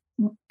sort of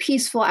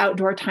peaceful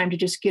outdoor time to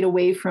just get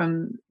away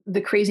from the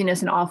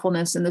craziness and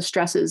awfulness and the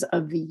stresses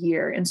of the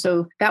year. And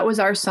so that was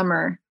our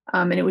summer.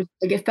 And it was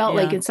like, it felt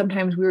like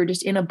sometimes we were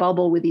just in a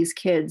bubble with these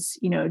kids,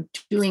 you know,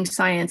 doing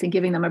science and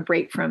giving them a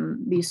break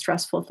from these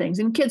stressful things.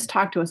 And kids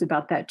talked to us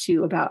about that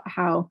too, about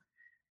how,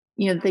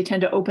 you know, they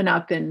tend to open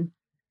up and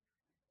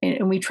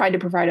we tried to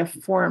provide a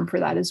forum for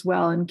that as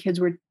well. And kids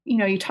were, you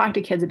know, you talk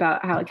to kids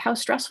about how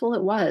stressful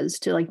it was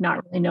to like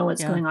not really know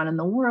what's going on in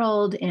the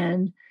world,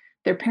 and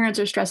their parents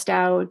are stressed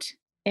out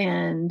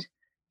and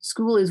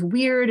school is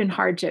weird and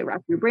hard to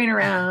wrap your brain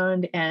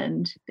around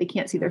and they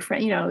can't see their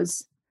friend, you know, it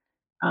was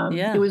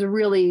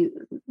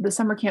the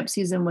summer camp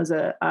season was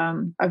a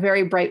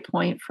very bright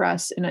point for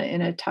us in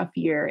a tough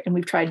year. And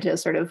we've tried to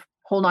sort of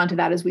hold on to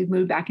that as we've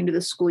moved back into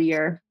the school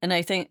year. And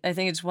I think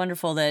it's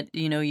wonderful that,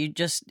 you know, you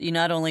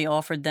not only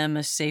offered them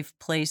a safe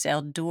place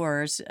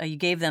outdoors, you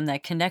gave them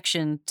that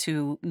connection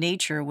to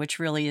nature, which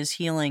really is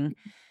healing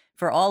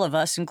for all of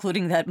us,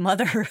 including that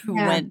mother who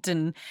went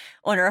and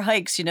on her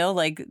hikes, you know,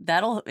 like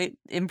that'll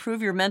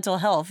improve your mental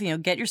health, you know,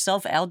 get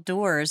yourself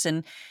outdoors.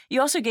 And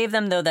you also gave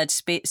them, though, that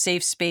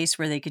safe space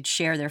where they could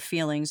share their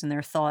feelings and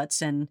their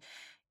thoughts and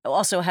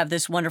also have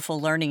this wonderful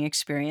learning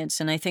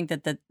experience. And I think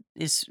that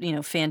is, you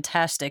know,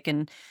 fantastic.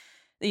 And,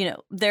 you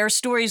know, there are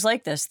stories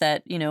like this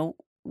that, you know,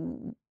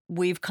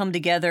 we've come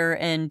together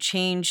and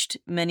changed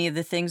many of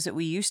the things that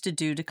we used to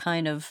do to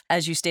kind of,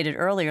 as you stated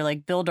earlier,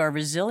 like build our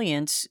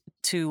resilience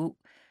to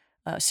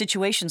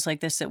situations like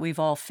this that we've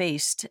all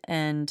faced.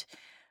 And,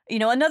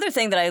 Another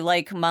thing that I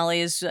like,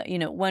 Molly, is,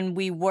 when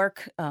we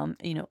work,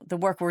 the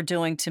work we're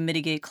doing to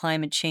mitigate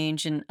climate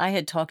change. And I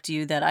had talked to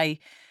you that I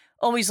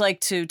always like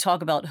to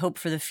talk about hope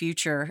for the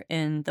future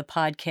in the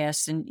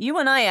podcast. And you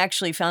and I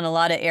actually found a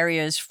lot of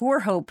areas for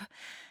hope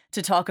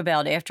to talk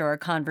about after our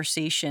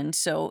conversation.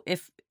 So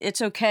if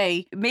it's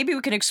okay, maybe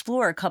we can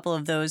explore a couple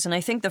of those. And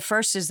I think the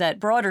first is that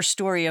broader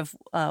story of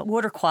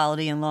water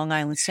quality in Long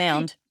Island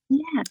Sound.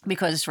 Yeah.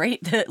 Because,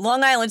 the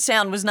Long Island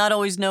Sound was not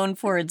always known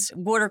for its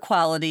water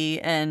quality.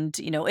 And,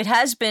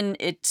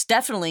 it's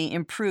definitely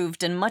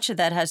improved. And much of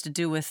that has to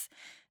do with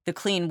the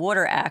Clean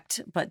Water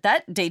Act. But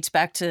that dates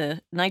back to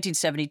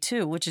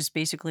 1972, which is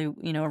basically,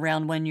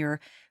 around when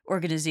your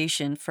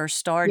organization first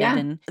started. Yeah.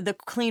 And the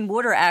Clean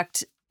Water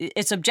Act,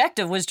 its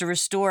objective was to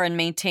restore and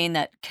maintain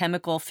that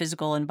chemical,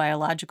 physical, and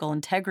biological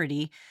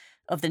integrity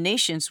of the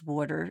nation's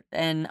water.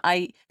 And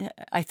I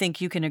think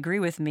you can agree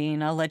with me,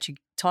 and I'll let you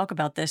talk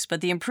about this,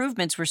 but the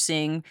improvements we're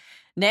seeing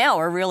now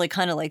are really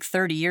kind of like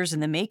 30 years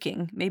in the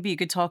making. Maybe you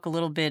could talk a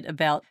little bit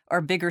about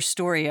our bigger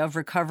story of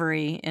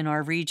recovery in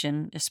our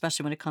region,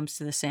 especially when it comes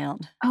to the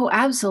Sound. Oh,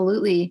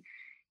 absolutely.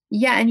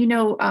 Yeah. And,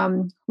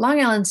 Long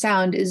Island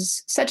Sound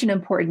is such an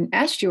important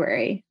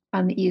estuary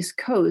on the East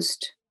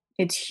Coast.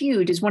 It's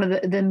huge. It's one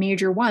of the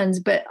major ones,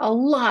 but a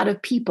lot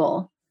of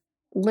people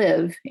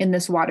live in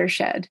this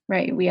watershed,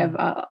 right? We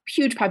have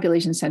huge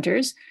population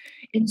centers.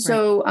 And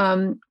so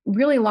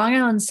really Long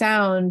Island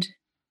Sound,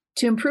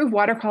 to improve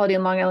water quality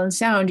in Long Island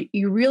Sound,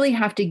 you really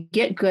have to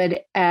get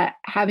good at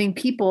having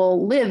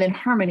people live in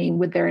harmony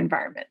with their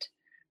environment,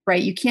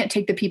 right? You can't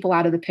take the people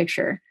out of the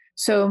picture.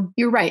 So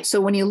you're right.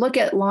 So when you look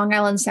at Long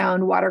Island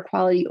Sound water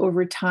quality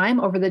over time,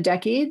 over the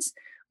decades,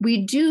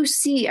 we do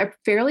see a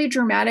fairly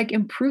dramatic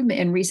improvement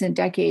in recent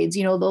decades.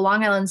 The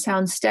Long Island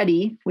Sound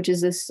Study, which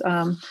is this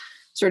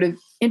sort of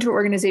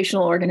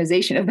interorganizational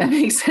organization, if that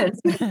makes sense.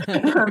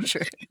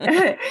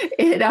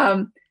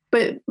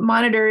 But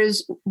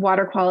monitors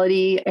water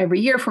quality every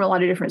year from a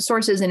lot of different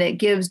sources, and it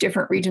gives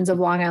different regions of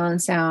Long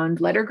Island Sound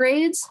letter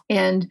grades.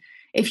 And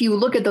if you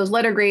look at those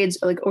letter grades,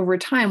 like over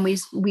time, we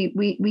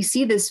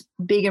see this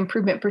big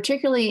improvement,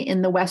 particularly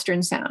in the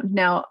Western Sound.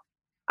 Now,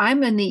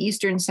 I'm in the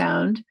Eastern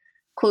Sound,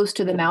 close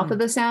to the mouth of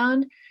the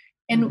Sound,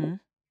 and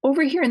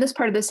over here in this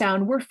part of the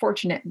Sound, we're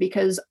fortunate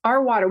because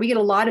our water, we get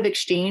a lot of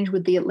exchange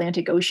with the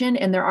Atlantic Ocean,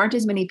 and there aren't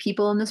as many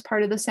people in this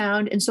part of the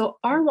Sound. And so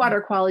our water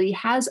quality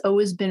has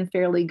always been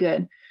fairly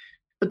good.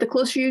 But the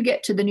closer you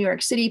get to the New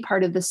York City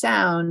part of the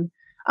Sound,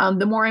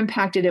 the more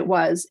impacted it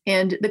was.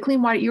 And the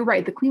Clean Water, you're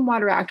right, the Clean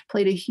Water Act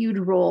played a huge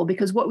role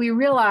because what we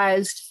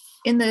realized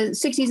in the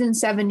 60s and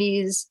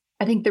 70s,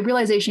 I think the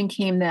realization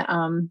came that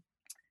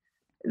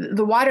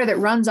the water that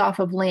runs off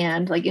of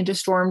land, like into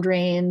storm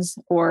drains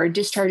or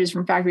discharges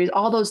from factories,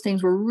 all those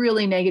things were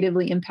really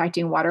negatively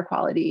impacting water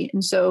quality.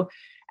 And so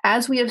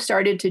as we have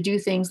started to do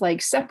things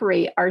like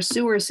separate our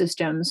sewer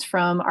systems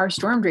from our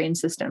storm drain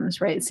systems,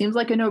 right? It seems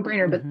like a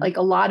no-brainer, but like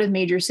a lot of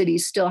major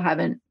cities still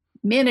haven't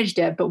managed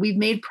it, but we've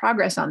made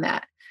progress on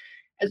that.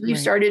 As we've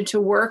started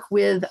to work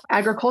with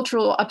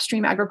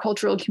upstream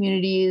agricultural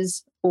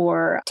communities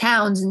or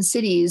towns and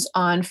cities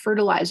on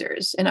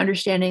fertilizers and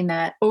understanding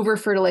that over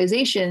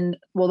fertilization,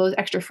 well, those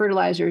extra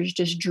fertilizers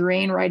just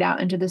drain right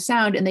out into the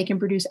Sound and they can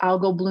produce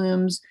algal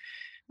blooms.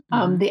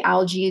 The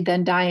algae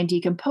then die and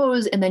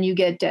decompose, and then you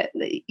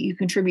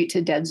contribute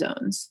to dead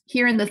zones.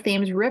 Here in the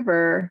Thames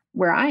River,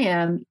 where I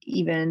am,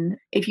 even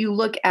if you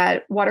look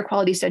at water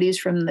quality studies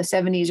from the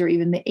 70s or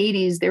even the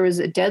 80s, there was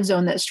a dead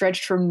zone that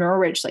stretched from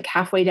Norwich, like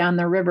halfway down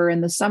the river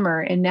in the summer.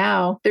 And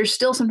now there's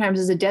still sometimes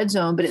is a dead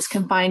zone, but it's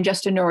confined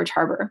just to Norwich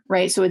Harbor,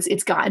 right? So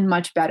it's gotten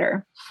much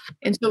better.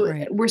 And so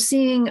we're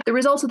seeing the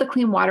results of the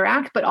Clean Water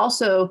Act, but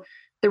also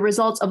the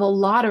results of a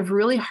lot of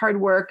really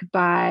hard work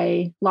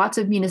by lots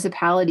of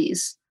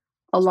municipalities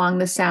along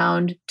the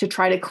Sound to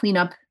try to clean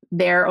up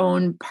their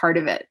own part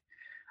of it.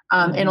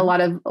 And a lot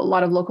of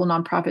local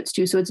nonprofits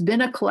too. So it's been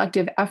a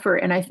collective effort.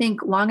 And I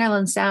think Long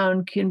Island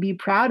Sound can be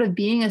proud of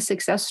being a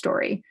success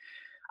story.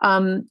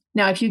 Now,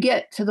 if you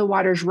get to the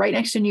waters right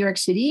next to New York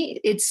City,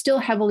 it's still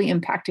heavily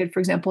impacted. For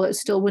example, it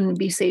still wouldn't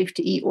be safe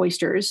to eat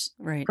oysters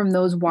from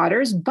those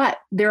waters, but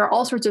there are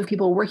all sorts of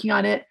people working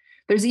on it.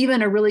 There's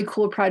even a really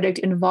cool project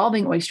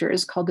involving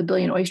oysters called the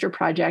Billion Oyster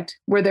Project,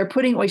 where they're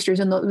putting oysters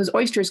and those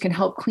oysters can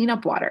help clean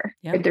up water.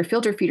 Right? They're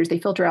filter feeders. They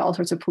filter out all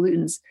sorts of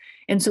pollutants.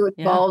 And so it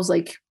involves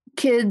like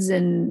kids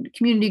and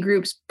community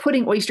groups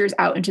putting oysters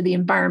out into the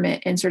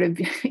environment and sort of,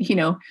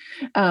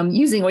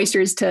 using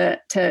oysters to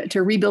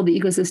rebuild the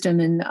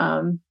ecosystem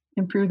and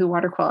improve the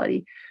water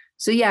quality.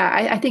 So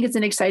I think it's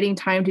an exciting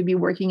time to be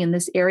working in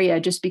this area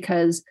just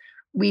because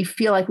we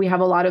feel like we have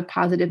a lot of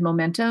positive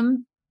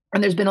momentum.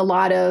 And there's been a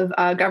lot of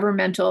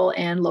governmental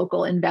and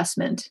local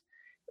investment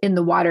in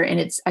the water, and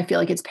I feel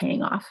like it's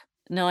paying off.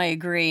 No, I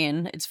agree.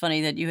 And it's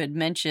funny that you had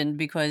mentioned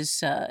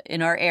because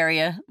in our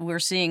area, we're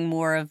seeing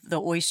more of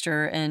the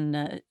oyster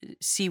and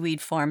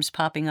seaweed farms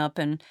popping up.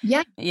 And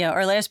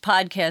our last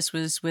podcast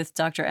was with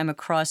Dr. Emma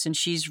Cross, and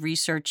she's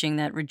researching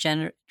that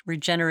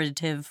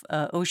regenerative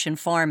ocean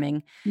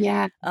farming.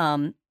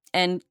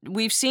 And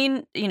we've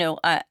seen,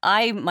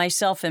 I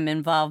myself am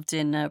involved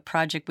in a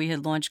project we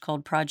had launched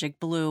called Project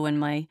Blue, and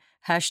my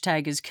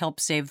hashtag is Kelp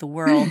Save the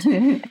World.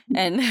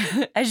 And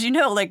as you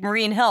know, like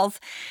marine health,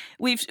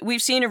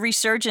 we've seen a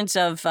resurgence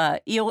of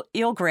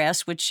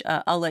eelgrass, which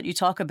I'll let you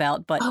talk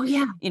about. But Oh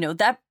yeah.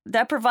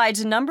 That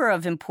provides a number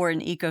of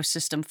important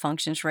ecosystem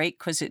functions, right?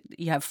 Because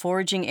you have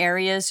foraging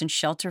areas and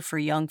shelter for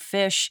young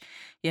fish.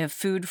 You have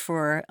food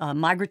for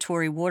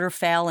migratory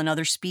waterfowl and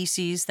other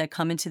species that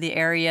come into the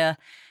area.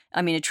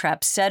 I mean, it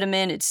traps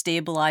sediment, it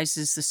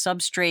stabilizes the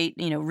substrate,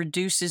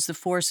 reduces the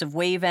force of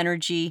wave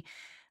energy.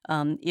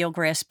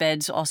 Eelgrass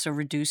beds also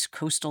reduce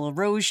coastal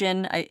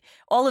erosion.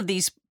 All of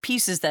these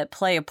pieces that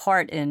play a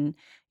part in,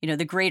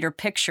 the greater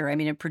picture. I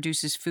mean, it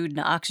produces food and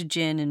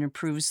oxygen and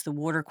improves the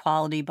water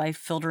quality by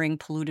filtering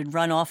polluted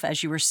runoff,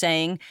 as you were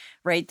saying,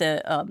 right?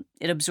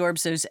 It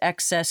absorbs those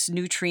excess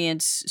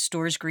nutrients,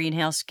 stores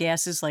greenhouse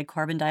gases like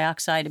carbon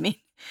dioxide. I mean,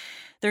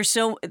 there's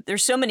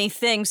so many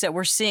things that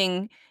we're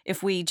seeing.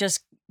 If we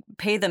just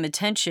pay them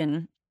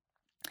attention,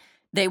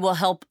 they will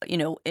help,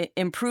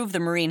 improve the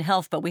marine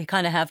health, but we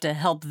kind of have to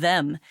help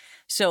them.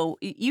 So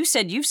you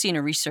said you've seen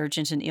a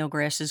resurgence in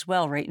eelgrass as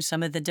well, right? In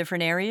some of the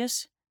different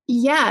areas?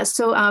 Yeah.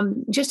 So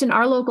just in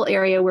our local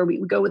area where we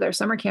would go with our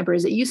summer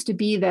campers, it used to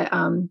be that,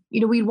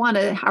 we'd want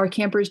our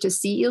campers to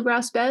see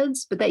eelgrass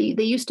beds, but they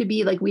used to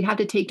be like, we'd have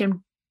to take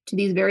them to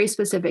these very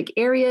specific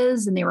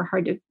areas, and they were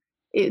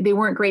they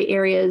weren't great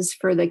areas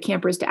for the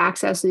campers to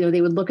access.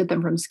 They would look at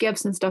them from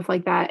skiffs and stuff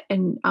like that.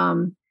 And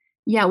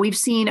yeah, we've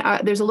seen,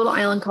 there's a little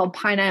island called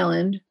Pine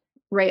Island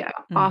right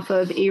off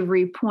of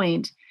Avery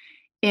Point.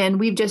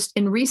 And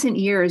in recent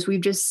years,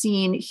 we've just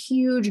seen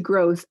huge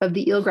growth of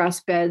the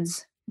eelgrass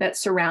beds that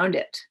surround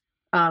it,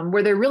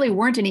 where there really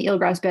weren't any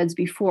eelgrass beds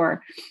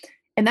before.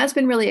 And that's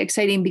been really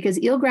exciting because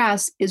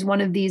eelgrass is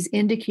one of these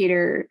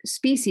indicator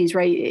species,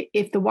 right?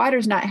 If the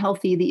water's not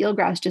healthy, the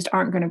eelgrass just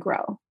aren't going to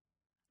grow.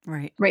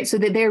 Right. Right. So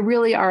they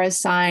really are a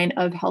sign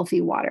of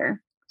healthy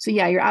water. So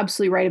yeah, you're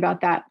absolutely right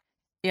about that.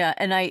 Yeah,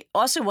 and I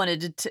also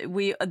wanted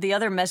the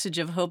other message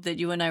of hope that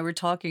you and I were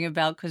talking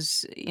about,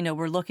 because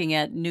we're looking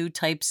at new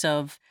types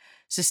of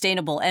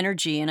sustainable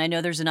energy, and I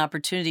know there's an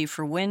opportunity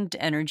for wind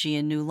energy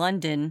in New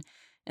London,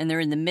 and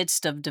they're in the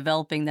midst of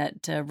developing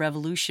that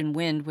Revolution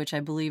Wind, which I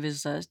believe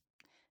is a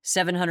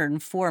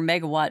 704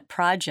 megawatt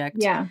project.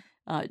 Yeah.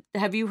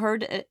 Have you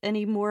heard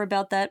any more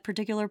about that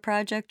particular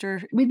project?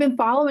 Or we've been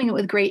following it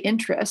with great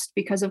interest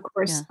because, of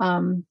course,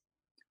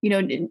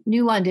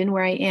 New London,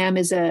 where I am,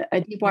 is a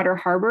deep water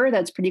harbor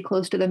that's pretty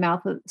close to the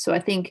mouth of. So I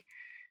think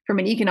from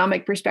an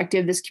economic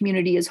perspective, this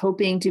community is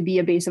hoping to be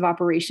a base of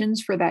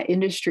operations for that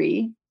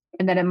industry,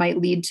 and that it might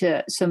lead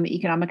to some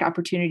economic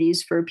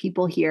opportunities for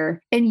people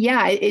here. And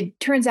yeah, it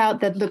turns out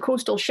that the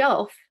coastal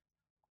shelf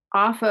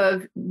off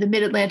of the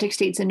mid-Atlantic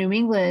states and New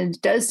England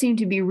does seem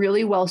to be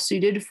really well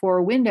suited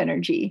for wind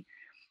energy.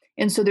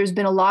 And so there's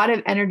been a lot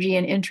of energy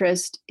and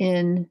interest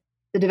in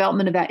the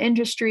development of that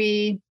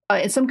industry,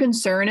 and some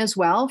concern as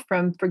well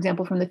for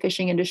example, from the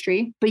fishing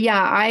industry. But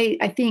yeah,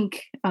 I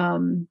think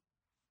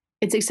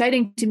it's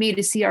exciting to me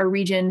to see our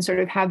region sort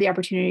of have the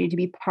opportunity to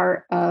be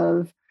part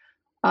of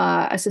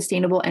a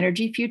sustainable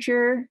energy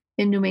future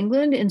in New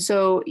England. And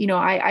so,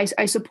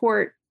 I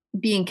support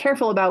being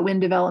careful about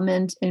wind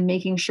development and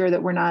making sure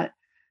that we're not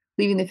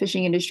leaving the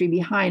fishing industry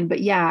behind.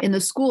 But yeah, in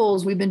the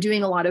schools, we've been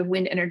doing a lot of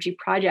wind energy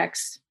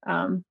projects.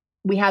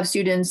 We have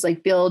students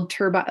build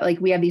turbine,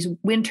 we have these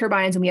wind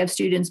turbines, and we have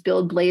students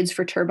build blades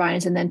for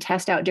turbines and then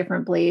test out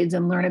different blades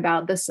and learn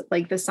about this,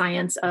 the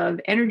science of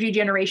energy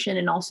generation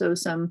and also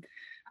some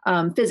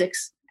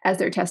physics as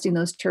they're testing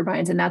those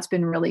turbines. And that's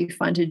been really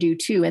fun to do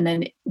too. And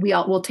then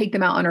we'll take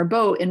them out on our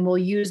boat and we'll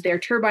use their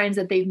turbines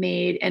that they've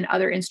made and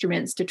other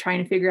instruments to try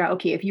and figure out,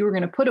 okay, if you were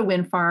going to put a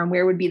wind farm,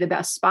 where would be the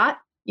best spot?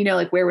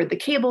 Where would the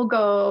cable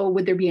go?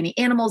 Would there be any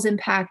animals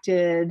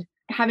impacted?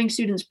 Having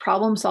students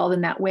problem solve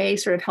in that way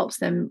sort of helps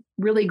them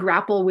really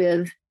grapple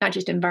with not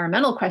just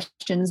environmental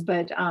questions,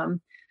 but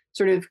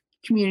sort of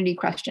community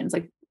questions,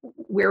 like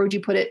where would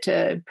you put it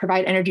to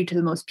provide energy to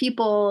the most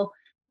people?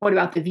 What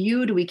about the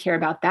view? Do we care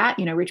about that?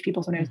 Rich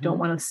people sometimes don't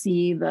want to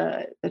see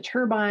the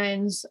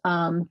turbines.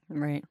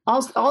 Right.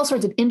 All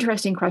sorts of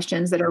interesting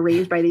questions that are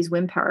raised by these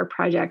wind power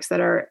projects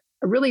that are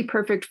really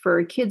perfect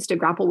for kids to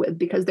grapple with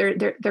because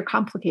they're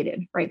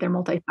complicated, right? They're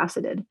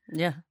multifaceted.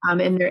 Yeah.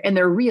 And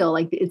they're real,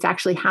 it's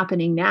actually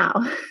happening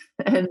now.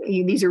 And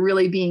these are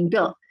really being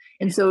built.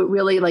 And so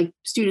really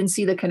students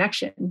see the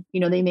connection.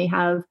 They may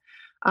have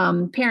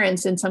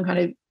parents in some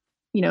kind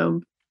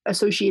of,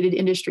 associated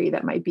industry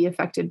that might be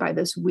affected by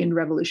this wind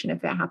revolution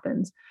if it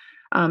happens,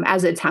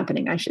 as it's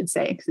happening, I should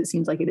say, because it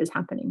seems like it is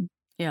happening.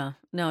 Yeah,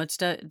 no, it's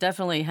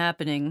definitely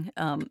happening.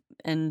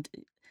 And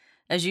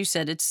as you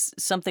said, it's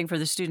something for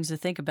the students to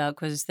think about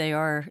because they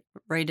are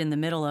right in the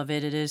middle of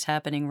it. It is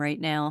happening right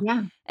now.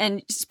 Yeah.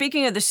 And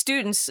speaking of the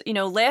students,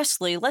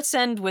 lastly, let's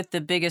end with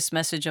the biggest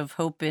message of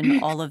hope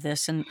in all of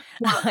this. And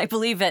I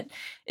believe that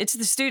it's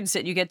the students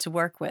that you get to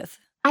work with.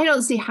 I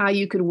don't see how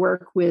you could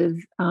work with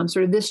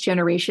sort of this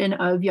generation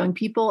of young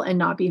people and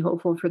not be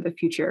hopeful for the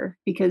future,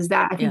 because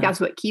I think that's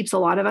what keeps a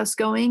lot of us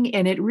going.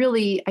 And it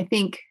really, I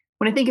think,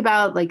 when I think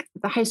about like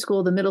the high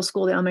school, the middle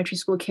school, the elementary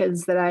school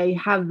kids that I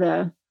have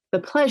the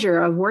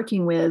pleasure of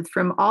working with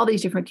from all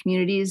these different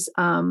communities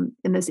in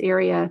this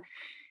area,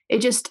 it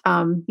just,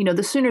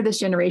 the sooner this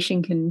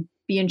generation can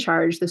be in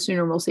charge, the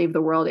sooner we'll save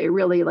the world. It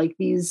really, like,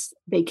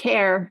 they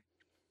care.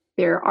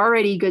 They're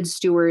already good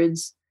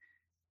stewards.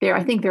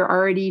 I think they're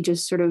already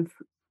just sort of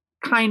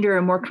kinder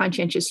and more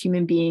conscientious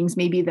human beings,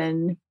 maybe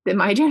than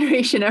my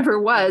generation ever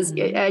was.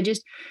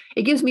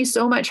 It gives me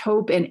so much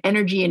hope and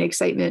energy and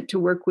excitement to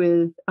work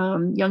with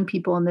young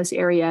people in this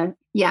area.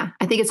 Yeah,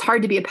 I think it's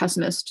hard to be a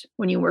pessimist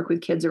when you work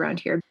with kids around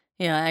here.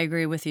 Yeah, I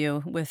agree with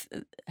you. With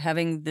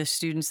having the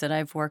students that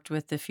I've worked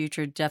with, the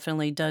future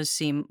definitely does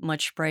seem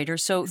much brighter.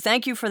 So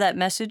thank you for that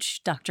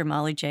message, Dr.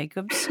 Molly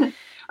Jacobs.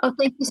 Oh,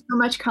 thank you so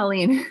much,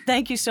 Colleen.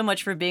 Thank you so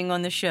much for being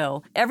on the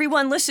show.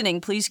 Everyone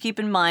listening, please keep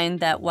in mind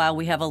that while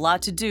we have a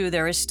lot to do,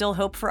 there is still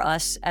hope for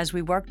us as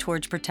we work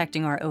towards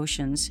protecting our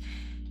oceans.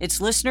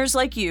 It's listeners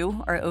like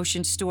you, our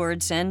ocean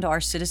stewards, and our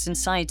citizen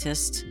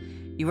scientists.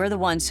 You are the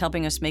ones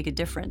helping us make a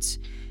difference.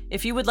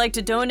 If you would like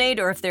to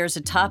donate, or if there's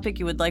a topic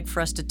you would like for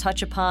us to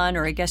touch upon,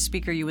 or a guest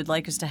speaker you would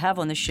like us to have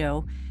on the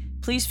show,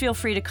 please feel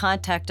free to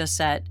contact us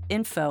at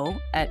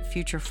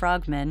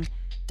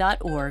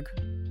info@futurefrogmen.org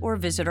or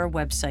visit our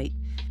website.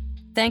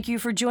 Thank you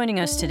for joining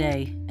us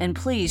today, and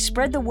please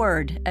spread the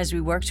word as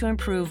we work to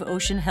improve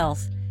ocean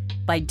health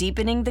by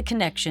deepening the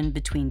connection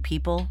between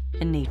people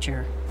and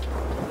nature.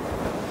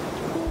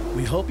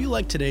 We hope you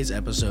liked today's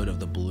episode of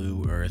the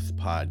Blue Earth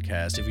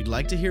Podcast. If you'd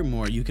like to hear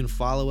more, you can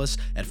follow us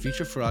at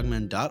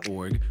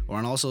futurefrogmen.org or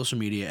on all social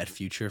media at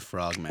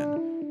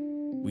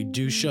futurefrogmen. We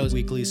do shows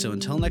weekly, so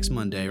until next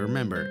Monday,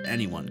 remember,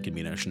 anyone can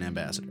be an ocean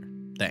ambassador.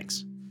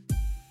 Thanks.